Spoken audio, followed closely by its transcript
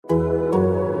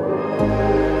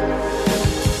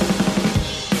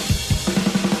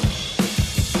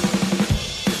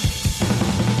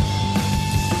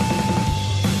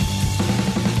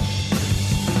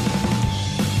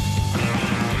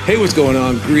Hey, what's going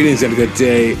on? Greetings and a good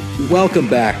day. Welcome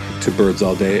back to Birds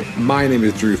All Day. My name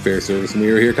is Drew Fairservice, and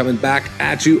we are here coming back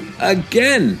at you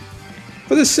again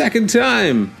for the second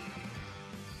time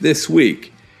this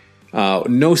week. No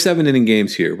 7-inning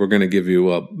games here. We're going to give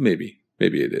you, maybe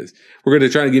it is. We're going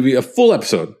to try to give you a full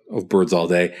episode of Birds All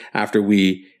Day after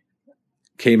we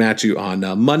came at you on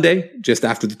Monday, just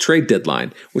after the trade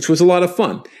deadline, which was a lot of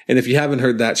fun. And if you haven't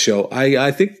heard that show,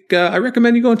 I think I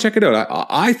recommend you go and check it out.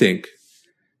 I think,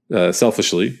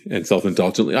 selfishly and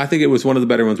self-indulgently, I think it was one of the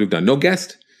better ones we've done. No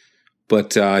guest,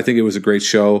 but I think it was a great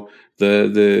show.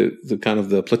 The kind of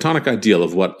the platonic ideal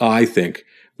of what I think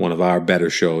one of our better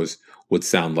shows would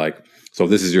sound like. So if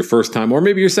this is your first time, or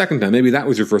maybe your second time, maybe that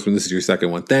was your first one, this is your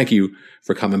second one. Thank you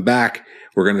for coming back.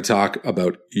 We're going to talk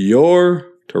about your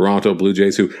Toronto Blue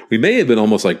Jays, who we may have been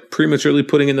almost like prematurely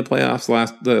putting in the playoffs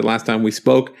the last time we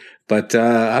spoke, but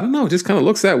I don't know, it just kind of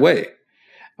looks that way.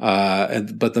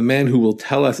 But the man who will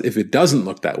tell us if it doesn't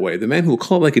look that way, the man who will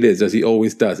call it like it is, as he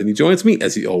always does, and he joins me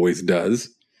as he always does.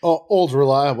 Oh, old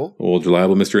reliable,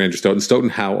 Mr. Andrew Stoughton. Stoughton,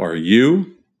 how are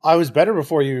you? I was better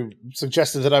before you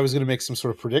suggested that I was going to make some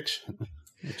sort of prediction.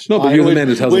 No, but you're the man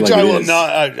who tells it like it is. Which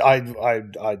I will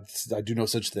not. I do no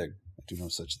such thing.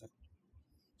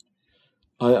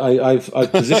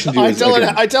 I've positioned you. I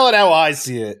tell it how I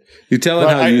see it. You tell it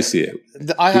how you see it.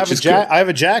 I have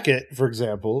a jacket, for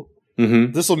example.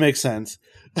 Mm-hmm. This will make sense.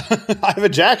 I have a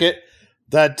jacket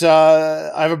that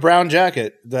I have a brown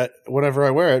jacket that whenever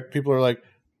I wear it, people are like,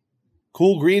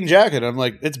 "Cool green jacket." I'm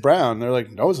like, "It's brown." They're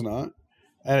like, "No, it's not."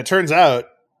 And it turns out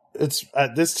it's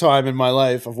at this time in my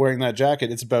life of wearing that jacket,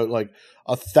 it's about like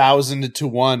 1,000 to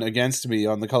 1 against me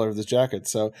on the color of this jacket.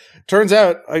 So turns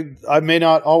out I may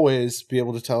not always be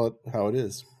able to tell it how it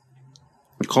is.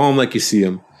 Call him like you see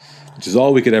him, which is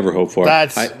all we could ever hope for.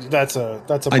 That's a.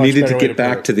 I needed to get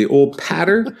back to the old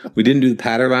patter. We didn't do the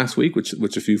patter last week, which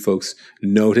a few folks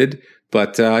noted,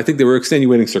 but I think there were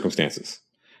extenuating circumstances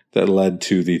that led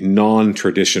to the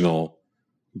non-traditional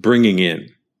bringing in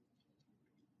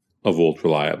of Old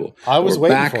Reliable. I was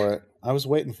waiting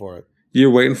for it.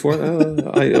 You're waiting for it.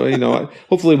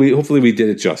 Hopefully we did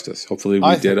it justice. Hopefully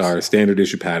we did our standard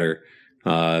issue patter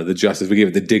the justice. We gave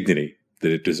it the dignity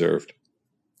that it deserved.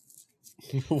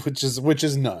 Which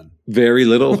is none. Very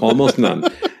little, almost none.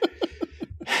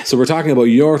 So we're talking about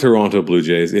your Toronto Blue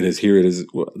Jays. It is here. It is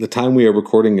the time we are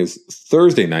recording is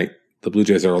Thursday night. The Blue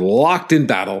Jays are locked in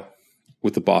battle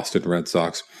with the Boston Red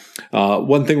Sox.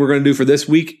 One thing we're going to do for this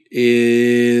week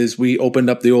is we opened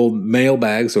up the old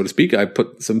mailbag, so to speak. I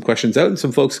put some questions out, and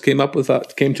some folks came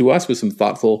to us with some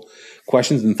thoughtful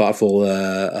questions and thoughtful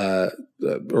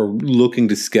or looking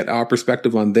to get our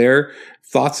perspective on their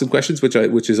thoughts and questions,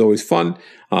 which is always fun.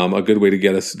 A good way to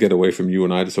get away from you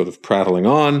and I to sort of prattling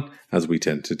on as we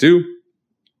tend to do.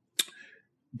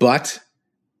 But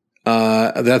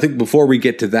I think before we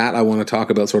get to that, I want to talk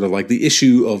about sort of like the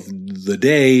issue of the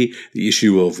day, the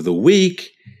issue of the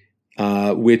week,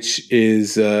 which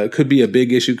is could be a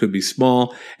big issue, could be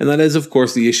small, and that is, of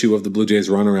course, the issue of the Blue Jays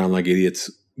run around like idiots,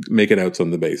 making outs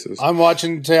on the bases. I'm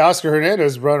watching Teoscar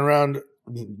Hernandez run around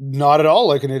not at all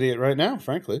like an idiot right now,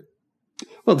 frankly.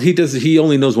 Well, he does. He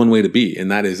only knows one way to be, and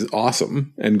that is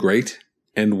awesome and great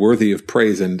and worthy of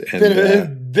praise. And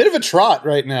bit of a trot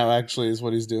right now, actually, is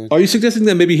what he's doing. Are you suggesting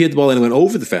that maybe he hit the ball and it went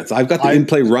over the fence? I've got the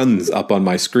in-play runs up on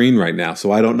my screen right now,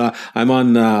 so I don't know. I'm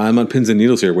on pins and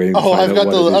needles here, waiting. I've got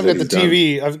the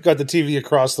TV. Done. I've got the TV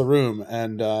across the room,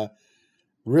 and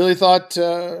really thought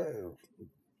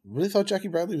Jackie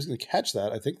Bradley was going to catch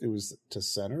that. I think it was to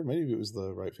center. Maybe it was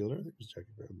the right fielder. I think it was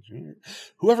Jackie Bradley Jr.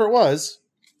 Whoever it was,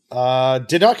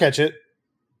 did not catch it.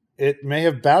 It may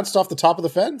have bounced off the top of the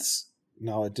fence.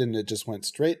 No, it didn't. It just went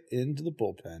straight into the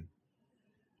bullpen,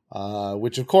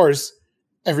 which, of course,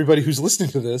 everybody who's listening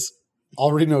to this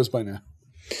already knows by now.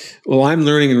 Well, I'm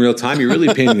learning in real time. You're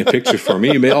really painting a picture for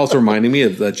me. You may also reminding me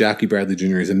of Jackie Bradley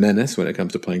Jr. is a menace when it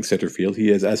comes to playing center field.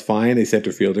 He is as fine a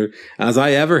center fielder as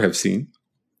I ever have seen,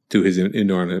 to his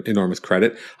enormous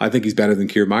credit. I think he's better than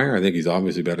Kiermaier. I think he's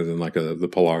obviously better than like the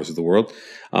Pilars of the world.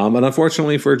 But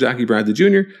unfortunately for Jackie Bradley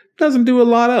Jr., doesn't do a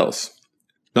lot else.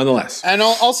 Nonetheless. And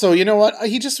also, you know what?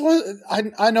 He just was.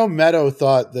 I know Meadow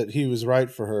thought that he was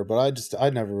right for her, but I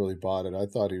never really bought it. I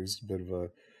thought he was a bit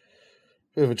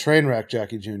of a train wreck,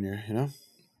 Jackie Jr., you know?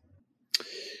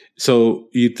 So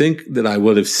you'd think that I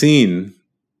would have seen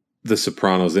The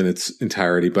Sopranos in its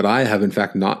entirety, but I have in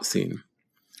fact not seen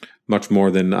much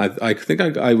more than I think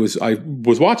I was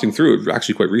watching through it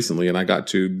actually quite recently, and I got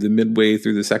to the midway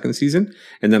through the second season,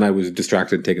 and then I was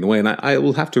distracted and taken away, and I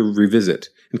will have to revisit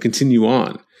and continue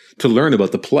on to learn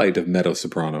about the plight of Meadow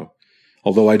Soprano,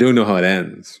 although I do know how it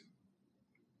ends,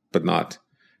 but not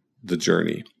the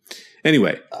journey.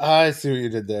 Anyway. I see what you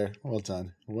did there. Well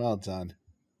done. Well done.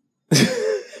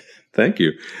 Thank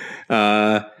you.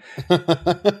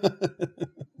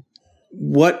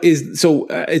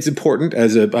 It's important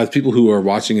as people who are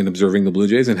watching and observing the Blue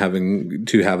Jays and having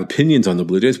to have opinions on the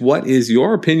Blue Jays. What is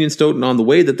your opinion, Stoughton, on the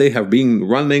way that they have been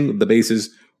running the bases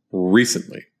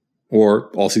recently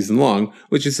or all season long,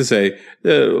 which is to say,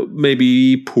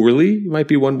 maybe poorly might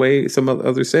be one way some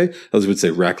others say. Others would say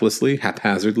recklessly,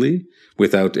 haphazardly,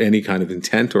 without any kind of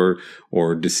intent or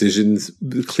clear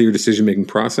decision-making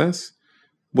process.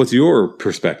 What's your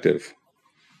perspective?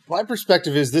 My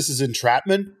perspective is this is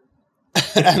entrapment.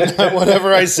 And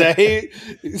whatever I say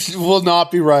will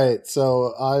not be right.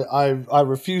 So I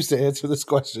refuse to answer this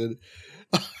question.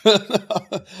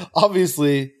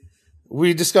 Obviously,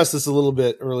 we discussed this a little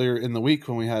bit earlier in the week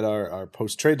when we had our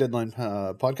post-trade deadline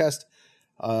podcast.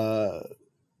 I'm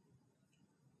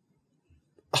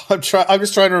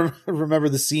just trying to remember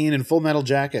the scene in Full Metal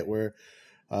Jacket where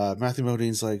Matthew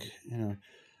Modine's like,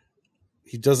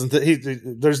 he doesn't.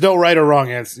 There's no right or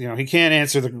wrong answer. He can't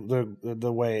answer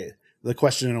the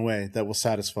question in a way that will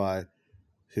satisfy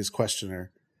his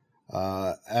questioner.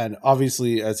 And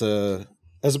obviously, as a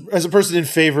person in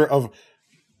favor of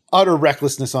utter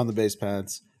recklessness on the base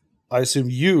paths, I assume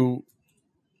you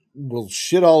will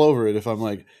shit all over it if I'm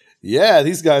like, yeah,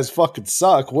 these guys fucking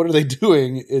suck. What are they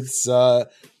doing? It's a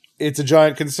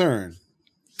giant concern.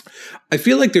 I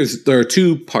feel like there are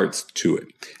two parts to it.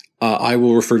 I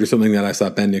will refer to something that I saw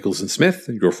Ben Nicholson-Smith,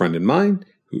 your friend and mine,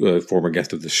 former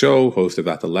guest of the show, host of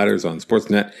At the Letters on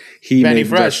Sportsnet. Benny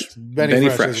Fresh,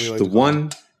 the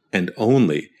one and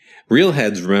only. Real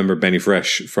heads remember Benny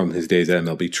Fresh from his days at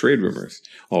MLB Trade Rumors,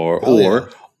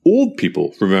 or old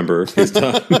people remember his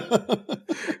time.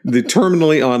 The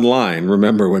terminally online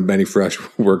remember when Benny Fresh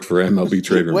worked for MLB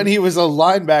Trade Rumors. When he was a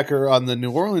linebacker on the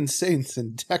New Orleans Saints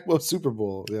and Tecmo Super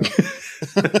Bowl. Yeah.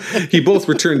 He both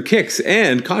returned kicks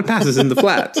and caught passes in the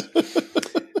flat.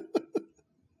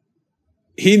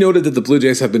 He noted that the Blue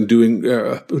Jays have been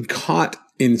caught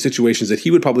in situations that he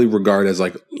would probably regard as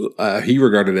he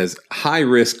regarded as high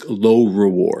risk, low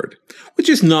reward, which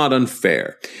is not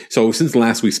unfair. So since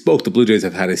last we spoke, the Blue Jays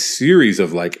have had a series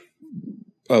of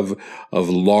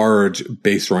large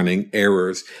base running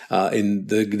errors in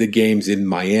the games in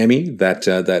Miami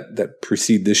that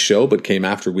precede this show, but came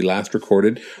after we last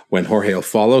recorded, when Jorge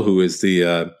Alfaro, who is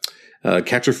the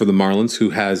catcher for the Marlins, who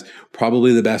has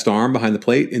probably the best arm behind the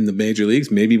plate in the major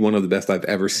leagues, maybe one of the best I've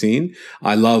ever seen.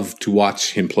 I love to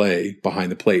watch him play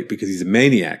behind the plate because he's a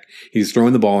maniac. He's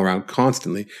throwing the ball around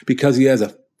constantly because he has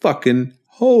a fucking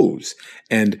hose.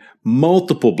 And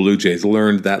multiple Blue Jays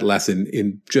learned that lesson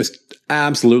in just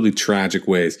absolutely tragic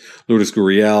ways. Lourdes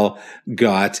Gurriel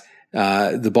got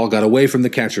the ball got away from the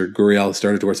catcher. Gurriel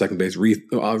started towards second base,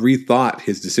 rethought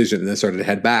his decision, and then started to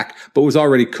head back, but was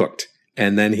already cooked.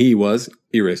 And then he was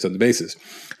erased on the bases.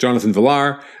 Jonathan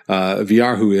Villar,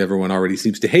 who everyone already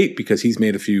seems to hate because he's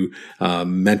made a few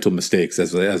mental mistakes,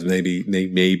 as may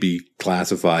be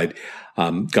classified,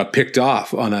 got picked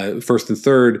off on a first and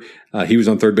third. He was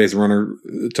on third base. The runner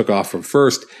took off from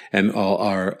first, and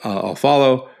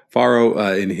Alfaro,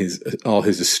 in his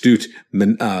astute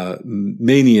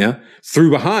mania,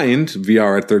 threw behind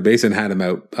VR at third base and had him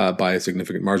out by a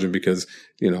significant margin because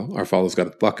Alfaro's got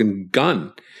a fucking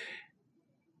gun.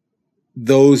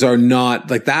 Those are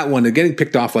not like that one. Getting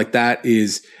picked off like that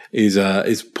is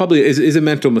probably a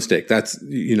mental mistake. That's,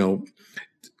 you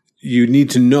need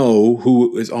to know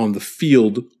who is on the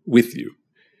field with you.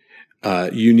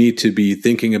 You need to be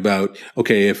thinking about,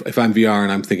 okay, if I'm VR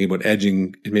and I'm thinking about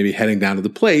edging and maybe heading down to the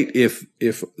plate, if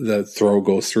the throw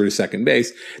goes through to second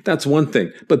base, that's one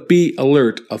thing. But be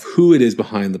alert of who it is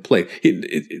behind the plate.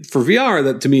 For VR,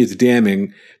 that to me is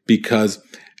damning because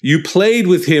you played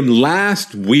with him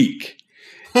last week.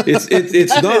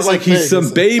 It's not like he's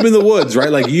some babe in the woods, right?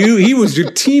 Like he was your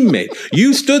teammate.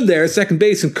 You stood there at second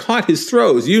base and caught his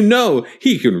throws.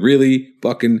 He can really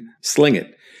fucking sling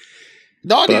it.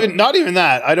 Not even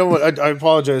that. I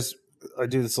apologize. I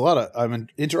do this a lot. I'm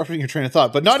interrupting your train of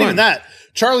thought, but not even that.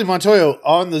 Charlie Montoyo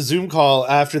on the Zoom call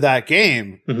after that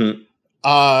game,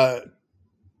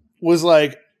 was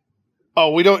like,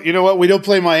 "Oh, we don't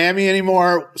play Miami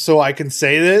anymore, so I can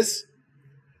say this."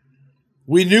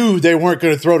 We knew they weren't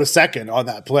going to throw to second on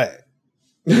that play.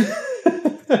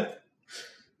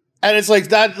 And it's like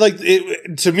that,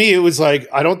 to me, it was like,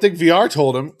 I don't think VR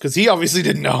told him because he obviously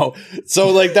didn't know.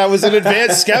 So that was an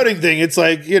advanced scouting thing. It's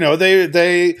like,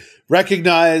 they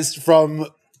recognized from,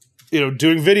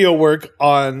 doing video work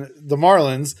on the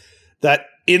Marlins that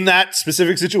in that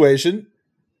specific situation,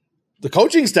 the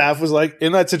coaching staff was like,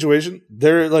 in that situation,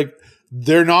 they're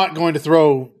not going to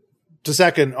throw to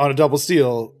second on a double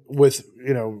steal with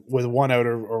one out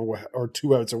or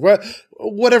 2 outs or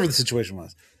whatever the situation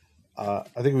was. I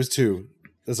think it was 2,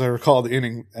 as I recall the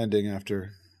inning ending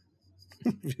after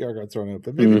VR got thrown out,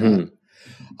 but maybe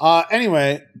not.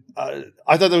 Anyway,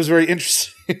 I thought that was very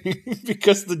interesting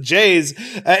because the Jays,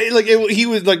 he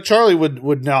was like Charlie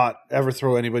would not ever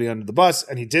throw anybody under the bus,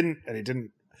 and he didn't,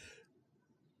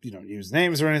 use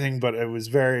names or anything. But it was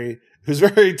very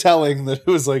telling that it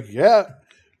was like, yeah,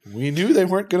 we knew they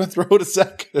weren't going to throw to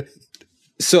second.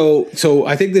 So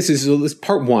I think this is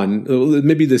part one.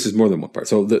 Maybe this is more than one part.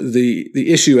 So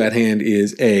the issue at hand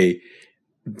is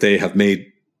they have made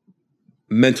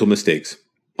mental mistakes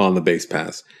on the base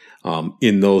pass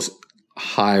in those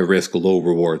high risk, low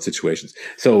reward situations.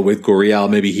 So with Gurriel,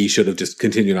 maybe he should have just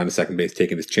continued on to second base,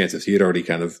 taking his chances. He had already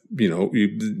kind of,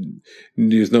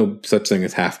 there's no such thing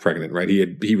as half pregnant, right?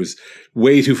 He was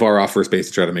way too far off first base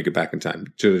to try to make it back in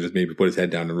time. Should have just maybe put his head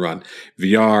down and run.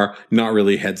 VR, not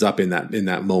really heads up in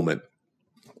that moment.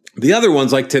 The other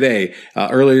ones, like today,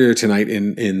 earlier tonight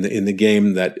in the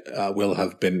game that will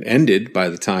have been ended by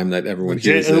the time that everyone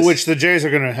hears this, which the Jays are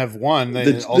going to have won. They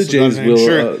the Jays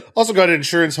also got an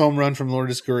insurance home run from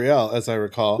Lourdes Gurriel, as I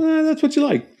recall. That's what you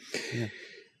like. Yeah.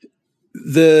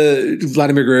 The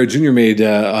Vladimir Guerrero Jr. made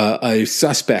a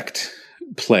suspect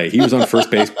play. He was on first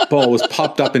base. Ball was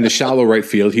popped up into shallow right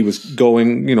field. He was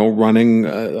going, running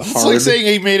hard. It's like saying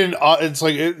he made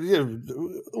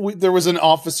there was an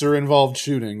officer involved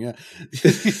shooting. Yeah.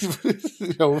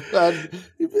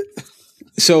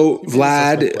 So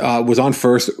Vlad was on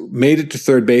first, made it to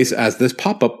third base as this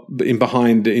pop up in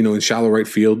behind, in shallow right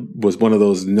field was one of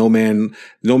those no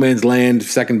man's land,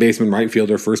 second baseman, right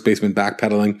fielder, first baseman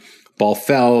backpedaling. Ball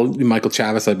fell. Michael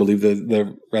Chavis, I believe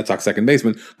the Red Sox second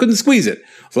baseman, couldn't squeeze it.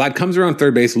 Vlad comes around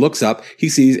third base, looks up. He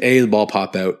sees A, the ball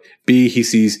pop out. B, he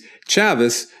sees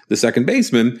Chavis, the second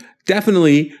baseman,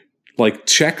 definitely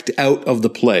checked out of the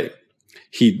play.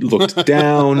 He looked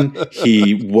down.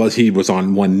 He was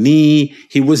on one knee.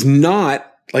 He was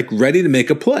not ready to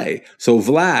make a play. So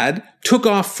Vlad took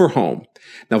off for home.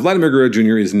 Now, Vladimir Guerrero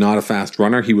Jr. is not a fast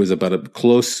runner. He was about a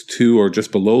close to or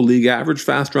just below league average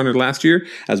fast runner last year.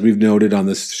 As we've noted on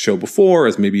this show before,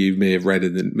 as maybe you may have read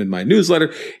it in my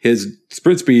newsletter, his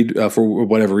sprint speed, for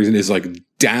whatever reason, is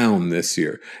down this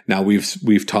year. Now,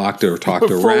 we've talked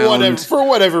around. For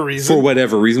whatever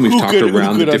reason, we've talked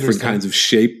around the different kinds of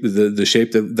shape, the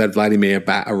shape that Vladdy may have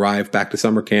arrived back to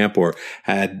summer camp or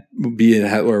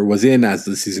was in as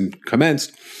the season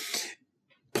commenced.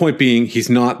 Point being, he's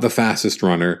not the fastest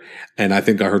runner. And I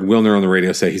think I heard Wilner on the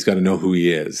radio say he's got to know who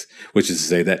he is, which is to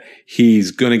say that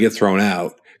he's going to get thrown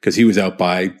out because he was out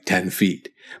by 10 feet.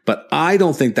 But I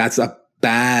don't think that's a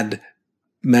bad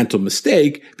mental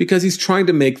mistake because he's trying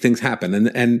to make things happen.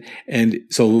 And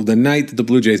so the night that the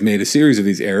Blue Jays made a series of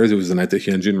these errors, it was the night that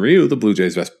Hyunjin Ryu, the Blue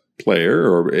Jays' best player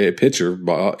or a pitcher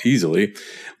easily,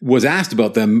 was asked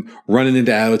about them running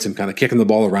into outs and kind of kicking the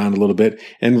ball around a little bit.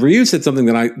 And Ryu said something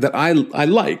that I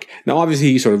like. Now,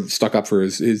 obviously, he sort of stuck up for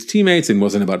his teammates and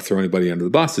wasn't about to throw anybody under the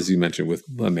bus, as you mentioned with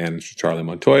manager Charlie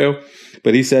Montoyo.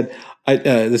 But he said,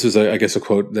 this was, I guess, a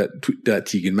quote that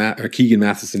Keegan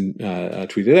Matheson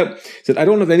tweeted out. He said, "I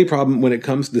don't have any problem when it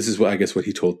comes." This is what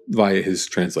he told via his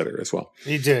translator as well.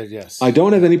 He did, yes. "I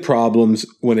don't have any problems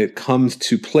when it comes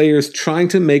to players trying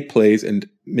to make plays and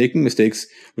making mistakes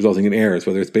resulting in errors,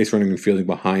 whether it's base running and fielding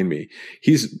behind me."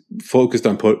 He's focused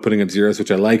on putting up zeros,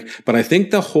 which I like. But I think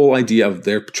the whole idea of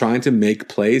they're trying to make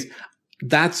plays,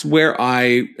 that's where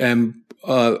I am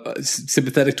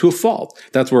sympathetic to a fault.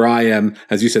 That's where I am.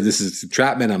 As you said, this is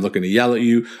entrapment. I'm looking to yell at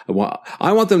you.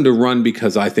 I want them to run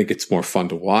because I think it's more fun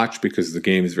to watch because the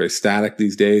game is very static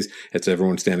these days. It's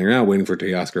everyone standing around waiting for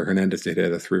Teoscar Hernandez to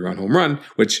hit a 3-run home run,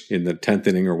 which in the 10th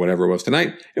inning or whatever it was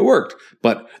tonight, it worked.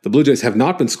 But the Blue Jays have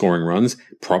not been scoring runs,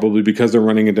 probably because they're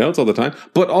running into outs all the time,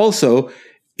 but also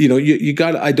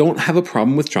I don't have a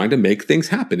problem with trying to make things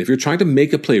happen. If you're trying to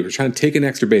make a play, if you're trying to take an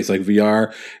extra base, like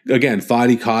VR, again,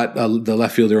 Fadi caught the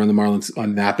left fielder on the Marlins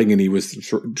on napping and he was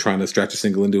trying to stretch a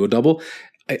single into a double.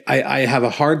 I have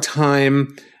a hard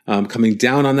time coming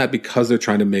down on that because they're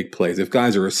trying to make plays. If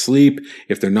guys are asleep,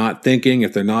 if they're not thinking,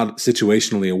 if they're not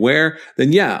situationally aware,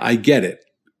 then yeah, I get it.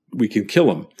 We can kill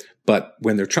them. But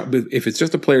when if it's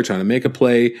just a player trying to make a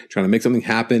play, trying to make something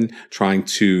happen, trying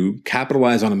to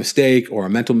capitalize on a mistake or a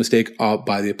mental mistake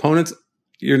by the opponents,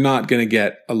 you're not going to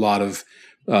get a lot of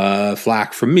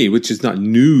flack from me, which is not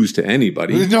news to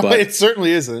anybody. No, it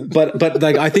certainly isn't. But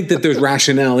I think that there's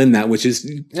rationale in that, which is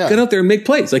get out there and make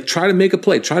plays. Try to make a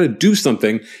play, try to do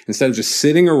something instead of just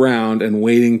sitting around and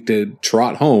waiting to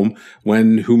trot home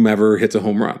when whomever hits a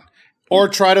home run. Or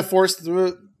try to force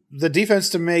the defense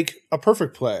to make a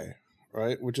perfect play.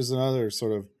 right? Which is another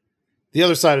sort of the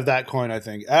other side of that coin, I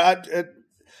think. I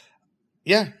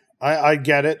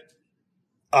get it.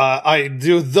 I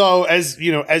do, though, as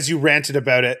you ranted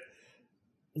about it,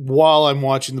 while I'm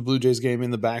watching the Blue Jays game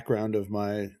in the background of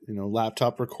my,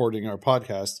 laptop recording our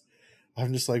podcast,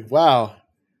 I'm just like, wow,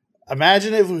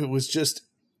 imagine if it was just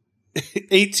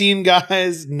 18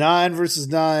 guys, 9 versus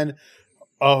 9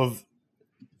 of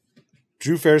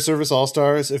Drew Fairservice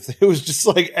All-Stars. If it was just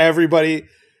like everybody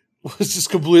was just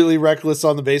completely reckless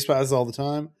on the base paths all the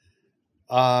time,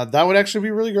 that would actually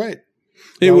be really great.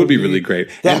 It would be really great.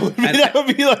 That would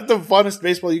be like the funnest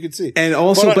baseball you could see. And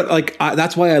also,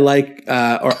 that's why I like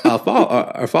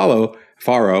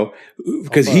Faro,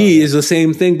 because he is the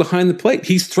same thing behind the plate.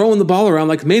 He's throwing the ball around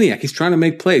like a maniac. He's trying to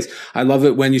make plays. I love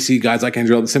it when you see guys like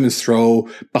Andrelton Simmons throw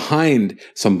behind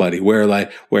somebody where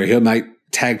he might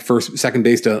tag second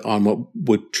base on what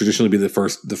would traditionally be the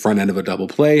front end of a double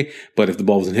play. But if the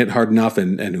ball wasn't hit hard enough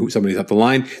and somebody's up the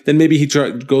line, then maybe he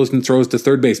goes and throws to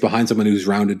third base behind someone who's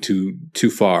rounded too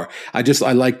far. I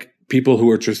like people who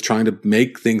are just trying to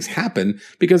make things happen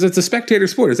because it's a spectator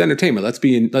sport. It's entertainment.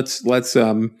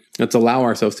 Let's allow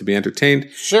ourselves to be entertained.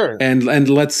 Sure. And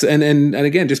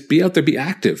again, just be out there, be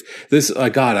active.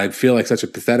 God, I feel like such a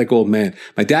pathetic old man.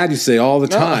 My dad used to say all the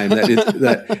time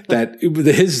that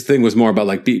his thing was more about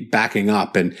like backing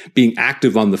up and being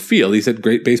active on the field. He said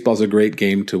baseball's a great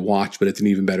game to watch, but it's an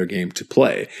even better game to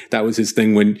play. That was his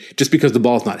thing. When just because the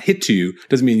ball's not hit to you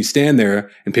doesn't mean you stand there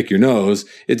and pick your nose.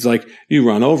 It's like you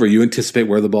run over, you anticipate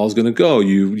where the ball's going to go.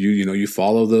 You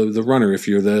follow the runner. If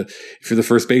you're the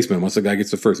first baseman, once the guy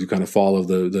gets to first, you kind of follow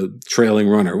the trailing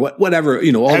runner. Whatever.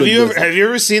 Have you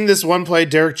ever seen this one play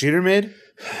Derek Jeter made?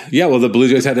 Yeah, well, the Blue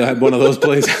Jays had to have one of those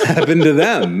plays happen to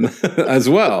them as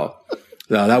well.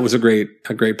 No, that was a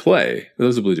great play.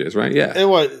 Those are the Blue Jays, right? Yeah, it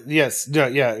was. Yes,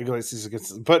 yeah.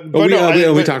 But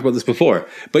we talked about this before.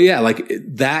 But yeah, like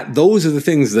that. Those are the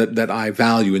things that I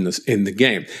value in the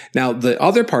game. Now, the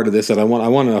other part of this that I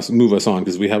want to move us on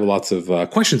because we have lots of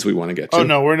questions we want to get to. Oh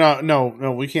no, we're not. No,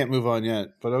 we can't move on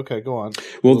yet. But okay, go on.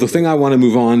 Well, the thing I want to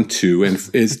move on to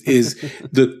is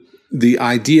the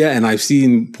idea, and I've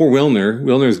seen poor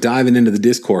Wilner's diving into the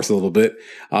discourse a little bit,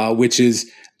 which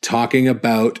is talking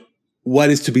about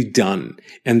what is to be done.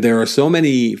 And there are so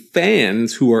many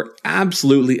fans who are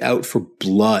absolutely out for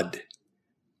blood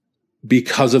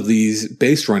because of these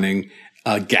base running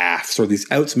gaffes or these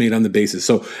outs made on the bases.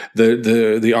 So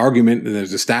the argument, and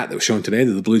there's a stat that was shown today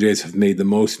that the Blue Jays have made the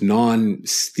most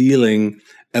non-stealing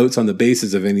outs on the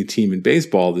bases of any team in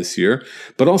baseball this year.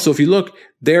 But also, if you look,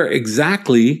 they're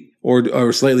exactly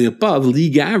or slightly above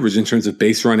league average in terms of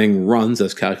base running runs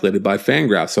as calculated by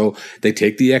Fangraphs. So they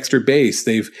take the extra base.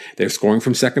 They're scoring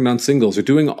from second on singles. They're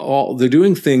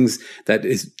doing things that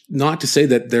is not to say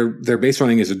that their base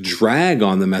running is a drag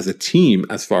on them as a team,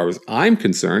 as far as I'm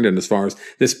concerned, and as far as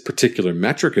this particular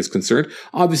metric is concerned.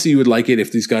 Obviously, you would like it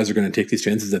if these guys are going to take these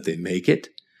chances that they make it.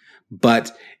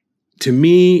 But to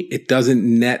me, it doesn't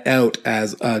net out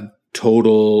as a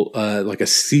total, like a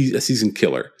season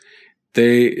killer.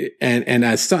 And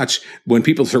as such, when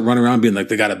people start running around being like,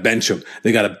 they got to bench him,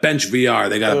 they got to bench VR,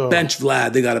 they got to bench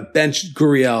Vlad, they got to bench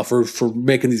Gurriel for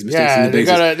making these mistakes in the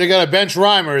bases. They got to bench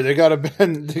Reimer, they got to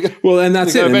bench. And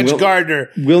that's it. Bench Gardner.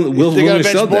 They got to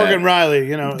bench Morgan Riley.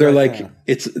 They're like,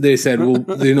 they said, well,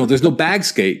 there's no bag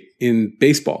skate in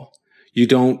baseball. You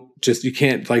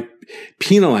can't like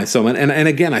penalize someone. And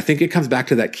again, I think it comes back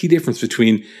to that key difference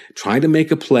between trying to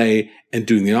make a play and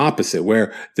doing the opposite,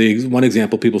 where one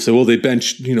example, people say, well, they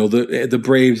benched, the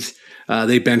Braves,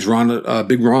 they benched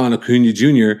Big Ron Acuna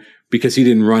Jr. because he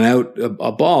didn't run out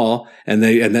a ball, and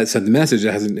that sent the message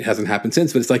that hasn't happened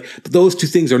since. But it's like, those two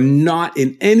things are not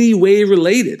in any way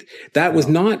related. That was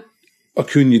not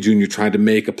Acuna Jr. trying to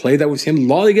make a play. That was him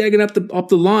lollygagging up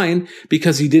the line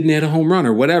because he didn't hit a home run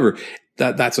or whatever.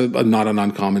 That's not an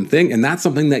uncommon thing. And that's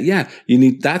something that,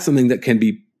 that's something that can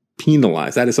be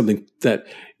penalized. That is something that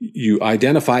you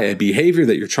identify a behavior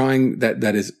that you're trying,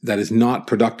 that is not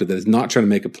productive, that is not trying to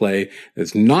make a play,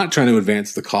 that's not trying to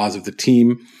advance the cause of the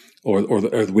team or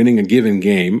winning a given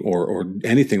game or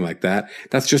anything like that.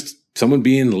 That's just someone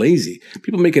being lazy.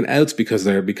 People making outs because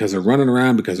they're running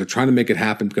around, because they're trying to make it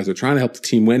happen, because they're trying to help the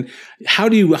team win. How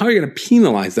are you going to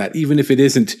penalize that, even if it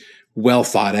isn't well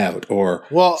thought out or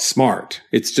smart?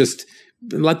 It's just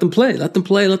let them play. Let them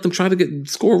try to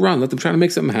score a run. Let them try to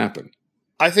make something happen.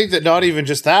 I think that not even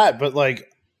just that, but like,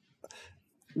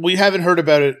 we haven't heard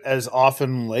about it as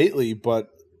often lately, but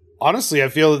honestly, I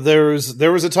feel that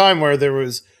there was a time where there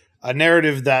was a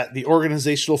narrative that the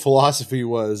organizational philosophy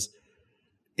was,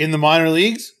 in the minor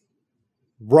leagues,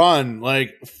 run,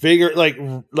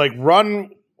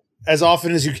 run as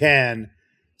often as you can,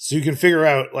 so you can figure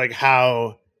out like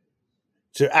how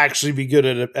to actually be good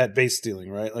at base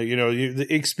stealing, right? Like, the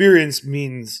experience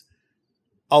means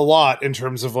a lot in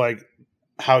terms of like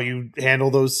how you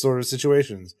handle those sort of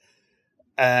situations.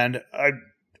 And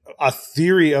a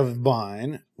theory of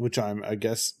mine, which I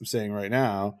guess saying right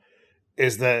now,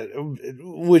 is that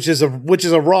which is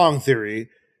a wrong theory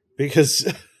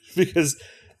because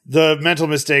the mental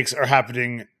mistakes are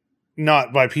happening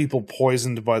not by people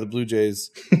poisoned by the Blue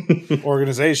Jays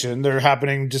organization. They're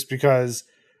happening just because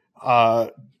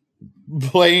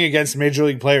playing against major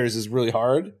league players is really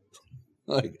hard.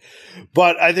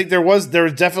 But I think there was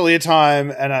definitely a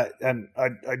time, and I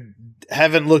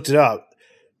haven't looked it up,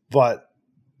 but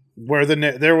where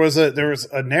there was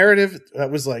a narrative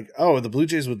that was like, oh, the Blue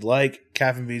Jays would like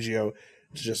Cavan Biggio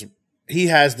to he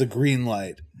has the green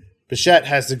light. Bichette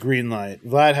has the green light.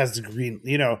 Vlad has the green,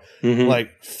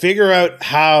 like figure out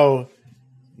how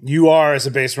you are as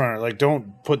a base runner. Like,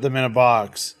 don't put them in a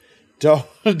box. Don't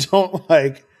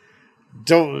embrace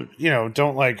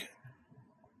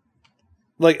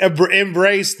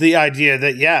the idea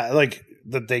that,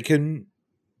 that they can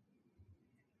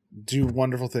do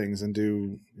wonderful things and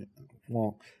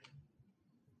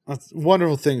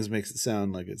wonderful things makes it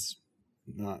sound like it's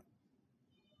not.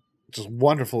 Just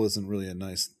wonderful isn't really a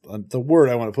nice the word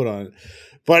I want to put on it.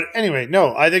 But anyway,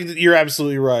 no, I think that you're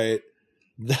absolutely right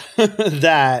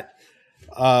that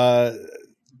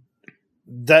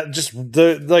just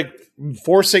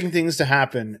forcing things to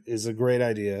happen is a great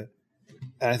idea.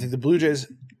 And I think the Blue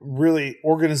Jays really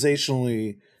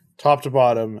organizationally, top to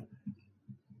bottom,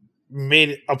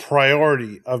 made it a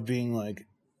priority of being like,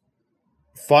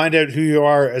 find out who you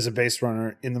are as a base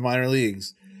runner in the minor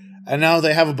leagues. And now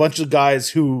they have a bunch of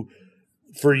guys who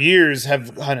for years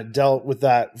have kind of dealt with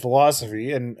that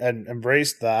philosophy and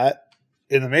embraced that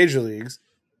in the major leagues.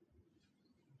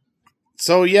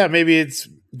 So yeah, maybe it's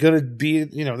going to be,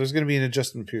 there's going to be an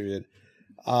adjustment period.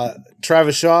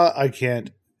 Travis Shaw, I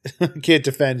can't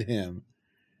defend him,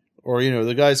 or,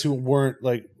 the guys who weren't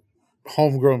like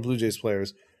homegrown Blue Jays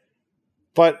players.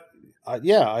 But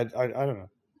yeah, I don't know.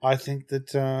 I think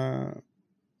that,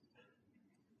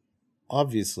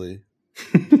 obviously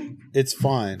it's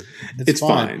fine. It's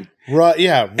fine. Run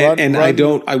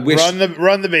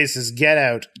the bases, get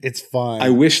out. It's fine. I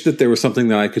wish that there was something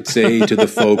that I could say to the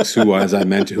folks who I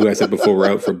said before, were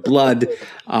out for blood.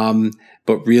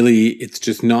 But really it's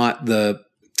just not I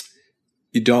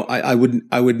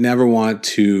would never want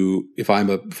to, if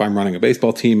I'm running a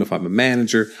baseball team, if I'm a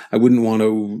manager, I wouldn't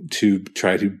want to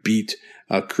try to beat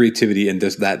creativity and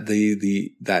just that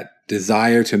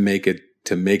desire to make a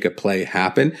play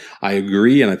happen. I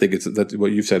agree, and I think that's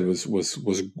what you've said was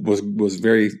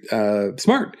very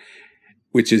smart,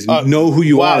 which is know who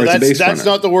you are as a base runner. That's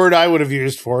not the word I would have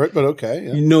used for it, but okay.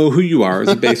 Yeah. You know who you are as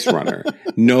a base runner.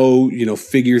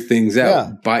 Figure things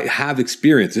out. Yeah. Have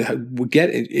experience.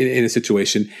 Get in a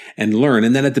situation and learn.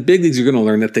 And then at the big leagues, you're going to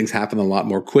learn that things happen a lot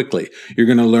more quickly. You're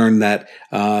going to learn that,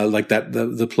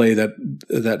 the play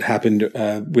that happened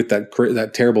with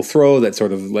that terrible throw that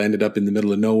sort of landed up in the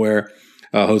middle of nowhere.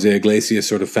 Jose Iglesias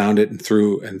sort of found it and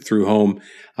threw home,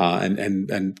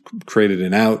 and created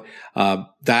an out.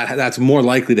 That's more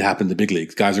likely to happen in the big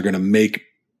leagues. Guys are going to make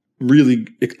really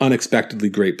unexpectedly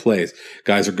great plays.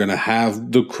 Guys are going to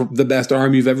have the best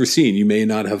arm you've ever seen. You may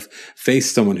not have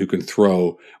faced someone who can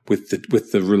throw with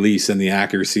the release and the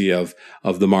accuracy of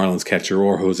the Marlins catcher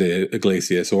or Jose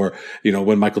Iglesias, or,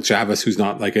 when Michael Chavis, who's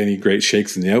not like any great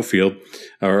shakes in the outfield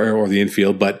or the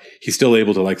infield, but he's still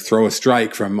able to like throw a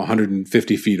strike from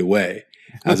 150 feet away.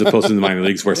 As opposed to the minor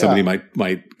leagues where somebody might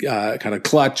kind of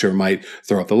clutch or might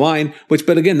throw up the line,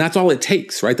 but again, that's all it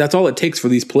takes, right? That's all it takes for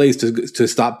these plays to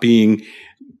stop being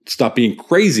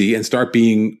crazy and start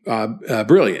being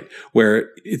brilliant.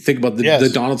 Where you think about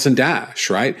the Donaldson dash,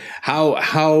 right?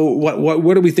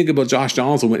 What do we think about Josh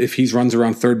Donaldson if he runs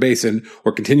around third base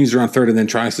or continues around third and then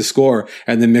tries to score,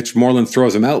 and then Mitch Moreland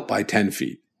throws him out by 10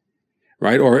 feet,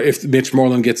 right? Or if Mitch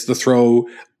Moreland gets the throw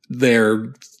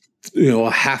there, a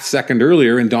half second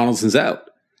earlier and Donaldson's out.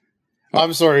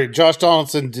 I'm sorry, Josh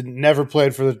Donaldson never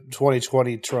played for the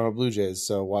 2020 Toronto Blue Jays,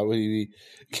 so why would he be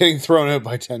getting thrown out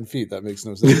by 10 feet? That makes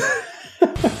no sense.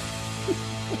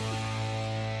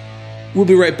 We'll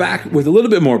be right back with a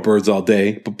little bit more Birds All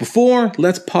Day, but before,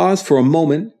 let's pause for a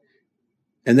moment,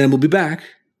 and then we'll be back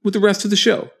with the rest of the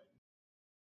show.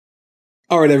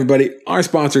 All right, everybody, our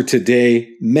sponsor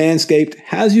today, Manscaped,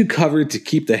 has you covered to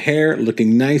keep the hair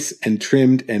looking nice and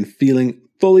trimmed and feeling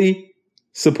fully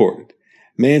supported.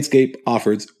 Manscaped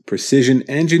offers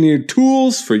precision-engineered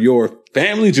tools for your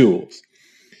family jewels.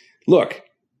 Look,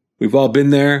 We've all been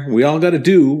there. We all got to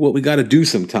do what we got to do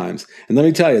sometimes. And let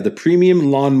me tell you, the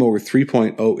Premium Lawnmower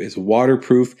 3.0 is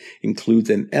waterproof,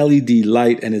 includes an LED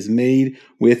light, and is made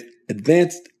with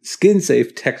advanced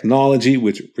skin-safe technology,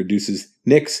 which reduces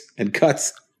nicks and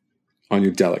cuts on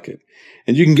your delicate.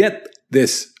 And you can get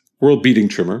this world-beating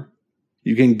trimmer.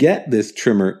 You can get this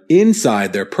trimmer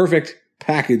inside their Perfect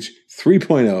Package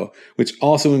 3.0, which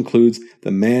also includes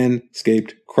the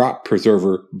Manscaped Crop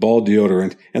Preserver Ball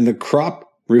Deodorant and the Crop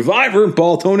Reviver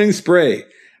Ball Toning Spray.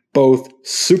 Both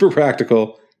super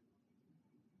practical,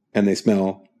 and they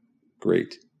smell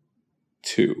great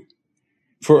too.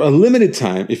 For a limited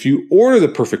time, if you order the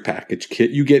Perfect Package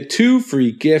kit, you get 2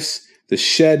 free gifts: the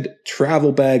Shed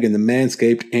Travel Bag and the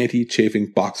Manscaped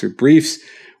Anti-Chafing Boxer Briefs,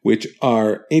 which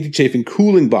are anti-chafing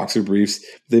cooling boxer briefs.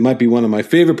 They might be one of my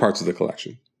favorite parts of the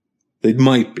collection. They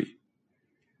might be.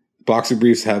 Boxer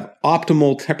briefs have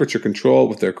optimal temperature control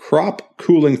with their crop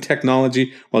cooling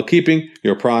technology while keeping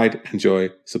your pride and joy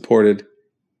supported.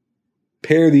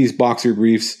 Pair these boxer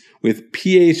briefs with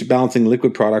pH balancing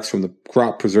liquid products from the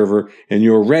Crop Preserver and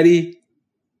you're ready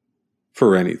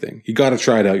for anything. You got to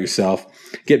try it out yourself.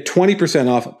 Get 20%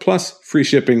 off plus free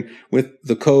shipping with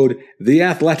the code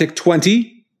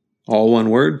THEATHLETIC20, all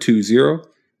one word, 20,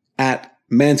 at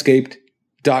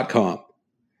manscaped.com.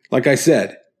 Like I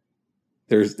said,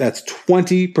 that's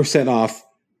 20% off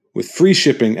with free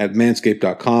shipping at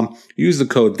manscaped.com. Use the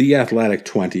code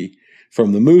THEATHLETIC20.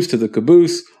 From the moose to the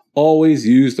caboose, always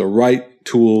use the right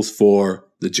tools for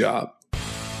the job.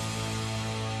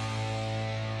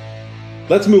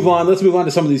 Let's move on. Let's move on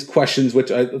to some of these questions, which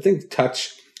I think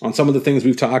touch on some of the things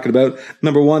we've talked about.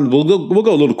 Number one, we'll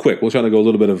go a little quick. We'll try to go a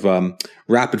little bit of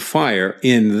rapid fire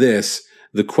in this,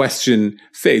 the question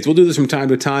phase. We'll do this from time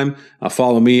to time.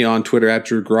 Follow me on Twitter at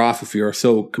Drew Groff if you are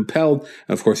so compelled.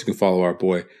 And of course, you can follow our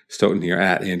boy Stoughton here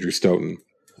at Andrew Stoughton.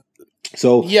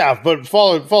 So yeah, but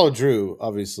follow Drew.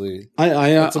 Obviously,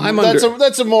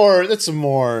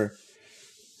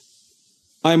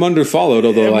 I'm underfollowed,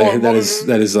 although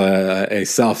that is a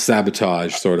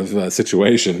self-sabotage sort of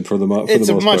situation for the most part. It's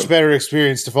a much better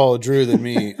experience to follow Drew than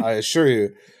me, I assure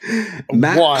you.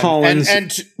 Matt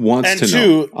Collins wants to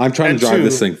know. I'm trying to drive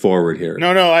this thing forward here.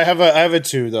 No, I have a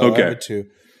 2 though. Okay. I have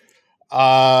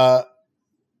a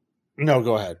 2. No,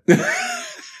 go ahead.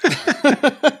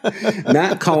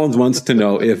 Matt Collins wants to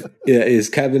know is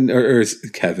Jonathan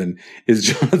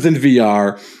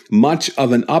VR much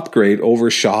of an upgrade over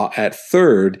Shaw at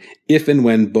third if and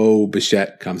when Bo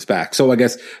Bichette comes back? So I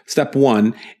guess step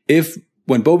one,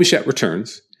 when Bo Bichette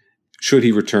returns, should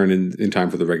he return in time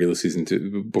for the regular season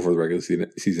before the regular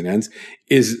season ends,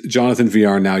 is Jonathan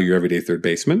VR now your everyday third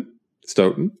baseman,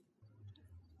 Stoughton?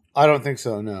 I don't think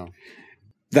so, no.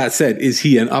 That said, is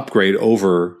he an upgrade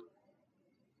over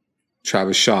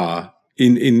Travis Shaw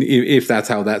if that's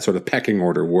how that sort of pecking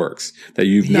order works, that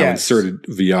you've now inserted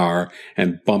VR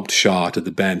and bumped Shaw to the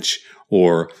bench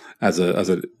or as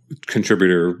a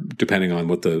contributor depending on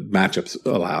what the matchups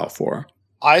allow for?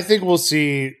 I think we'll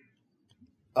see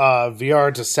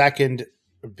VR to second,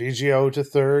 Biggio to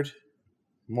third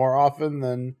more often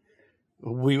than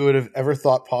we would have ever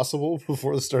thought possible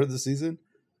before the start of the season.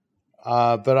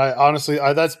 But I honestly,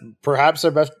 that's perhaps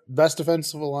our best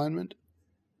defensive alignment.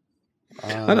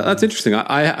 That's interesting.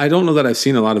 I don't know that I've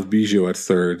seen a lot of Biggio at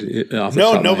third.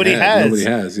 Nobody has. Nobody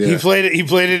has. Yeah. He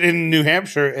played it in New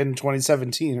Hampshire in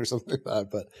 2017 or something like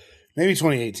that, but maybe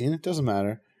 2018. It doesn't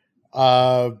matter.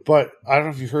 But I don't know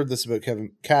if you've heard this about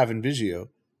Cavan Biggio.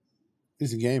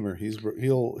 He's a gamer.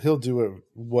 He'll do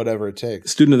whatever it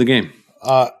takes. Student of the game.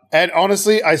 And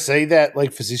honestly, I say that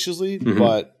like facetiously,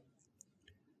 but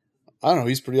I don't know.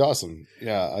 He's pretty awesome.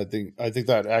 Yeah, I think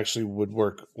that actually would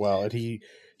work well. And he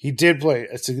did play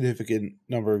a significant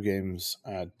number of games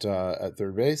at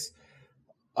third base.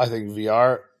 I think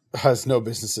VR has no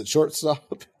business at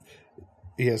shortstop.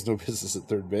 He has no business at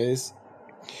third base.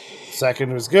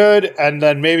 Second was good, and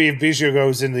then maybe if Biggio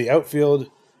goes into the outfield,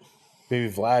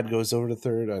 maybe Vlad goes over to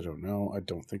third. I don't know. I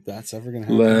don't think that's ever going to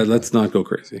happen. Let's not go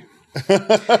crazy. All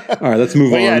right, let's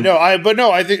move on. Yeah, I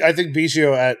think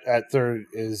Biggio at third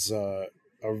is a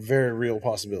very real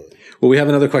possibility. Well, we have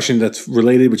another question that's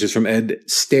related, which is from Ed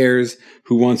Stairs,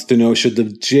 who wants to know, should the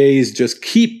Jays just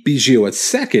keep Biggio at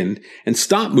second and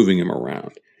stop moving him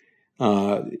around?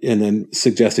 And then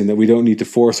suggesting that we don't need to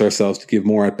force ourselves to give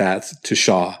more at-bats to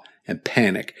Shaw and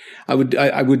Panik.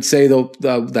 I would say, though,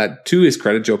 that to his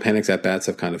credit, Joe Panik's at-bats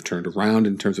have kind of turned around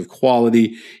in terms of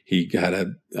quality. He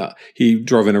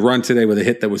drove in a run today with a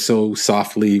hit that was so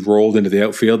softly rolled into the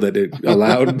outfield that it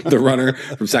allowed the runner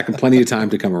from second plenty of time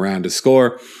to come around to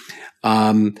score.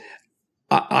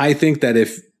 I think that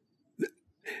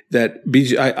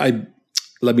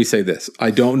let me say this: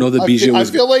 I don't know that Biggio.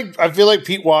 I feel like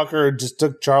Pete Walker just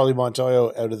took Charlie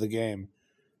Montoyo out of the game,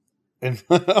 and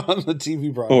on the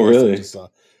TV broadcast. Oh, really? So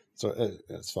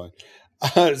it's fine.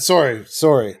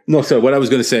 Sorry. No, so what I was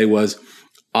going to say was,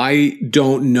 I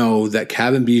don't know that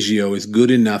Kevin Biggio is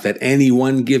good enough at any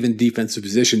one given defensive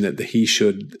position that he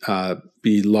should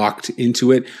be locked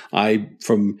into it.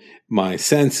 From my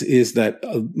sense, is that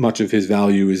much of his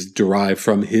value is derived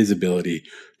from his ability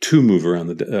to move around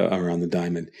the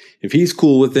diamond. If he's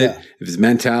cool with it, if his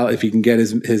if he can get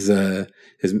his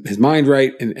mind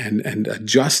right and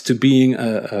adjust to being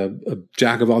a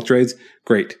jack of all trades,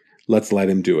 great. Let's let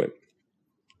him do it.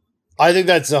 I think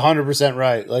that's 100%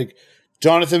 right. Like,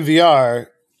 Jonathan VR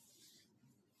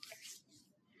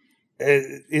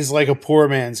is like a poor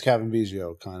man's Kevin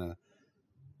Biggio, kind of,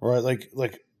 right?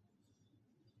 Like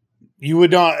you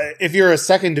would not, if you're a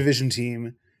second division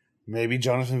team, maybe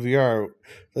Jonathan VR,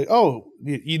 like,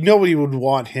 nobody would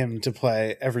want him to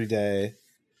play every day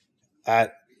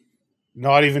at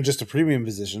not even just a premium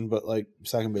position, but like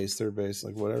second base, third base,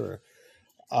 like whatever.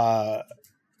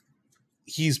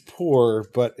 He's poor,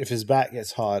 but if his bat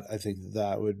gets hot, I think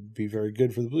that would be very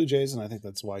good for the Blue Jays, and I think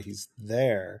that's why he's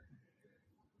there.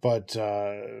 But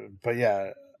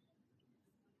yeah,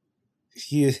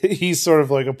 he's sort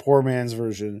of like a poor man's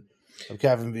version of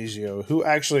Kevin Biggio, who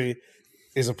actually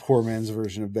is a poor man's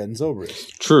version of Ben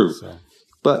Zobrist. True,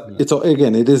 but it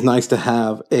is nice to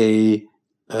have a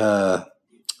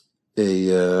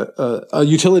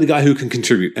utility guy who can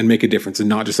contribute and make a difference, and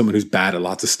not just someone who's bad at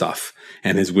lots of stuff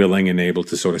and is willing and able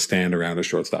to sort of stand around a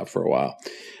shortstop for a while.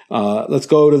 Let's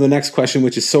go to the next question,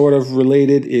 which is sort of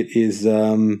related. It is,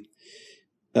 let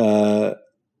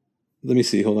me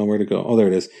see. Hold on, where to go? Oh, there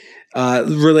it is.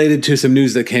 Related to some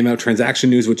news that came out, transaction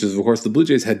news, which is, of course, the Blue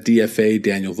Jays had DFA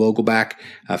Daniel Vogelbach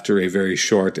after a very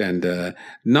short and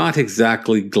not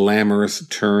exactly glamorous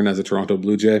turn as a Toronto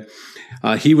Blue Jay.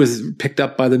 He was picked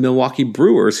up by the Milwaukee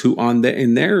Brewers, who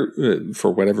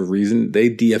for whatever reason, they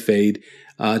DFA'd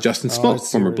Justin Smoak,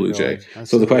 former Blue Jay.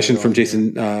 So the question from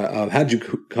Jason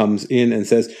Hadjuk comes in and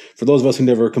says, for those of us who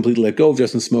never completely let go of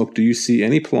Justin Smoak, do you see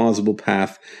any plausible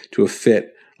path to a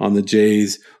fit on the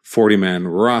Jays 40-man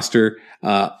roster?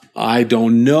 I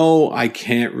don't know. I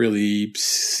can't really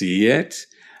see it.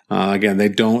 Again,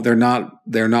 they're not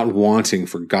wanting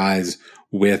for guys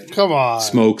with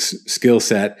Smoak's skill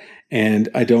set. And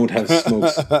I don't have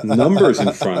Smoak's numbers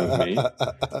in front of me,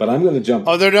 but I'm going to jump.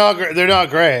 Oh, they're not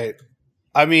great.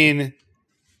 I mean,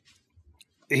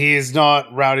 he is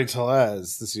not Rowdy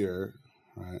Tellez this year.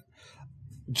 Right.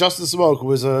 Justin Smoak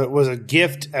was a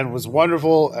gift and was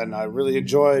wonderful, and I really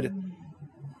enjoyed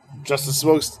Justin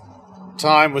Smoak's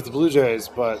time with the Blue Jays.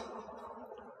 But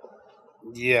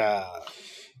yeah,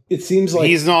 it seems like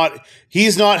he's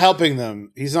not helping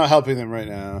them. He's not helping them right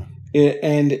now.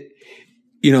 And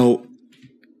you know,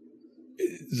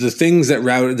 the things that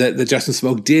Justin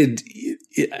Smoak did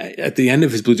at the end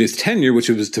of his Blue Jays tenure, which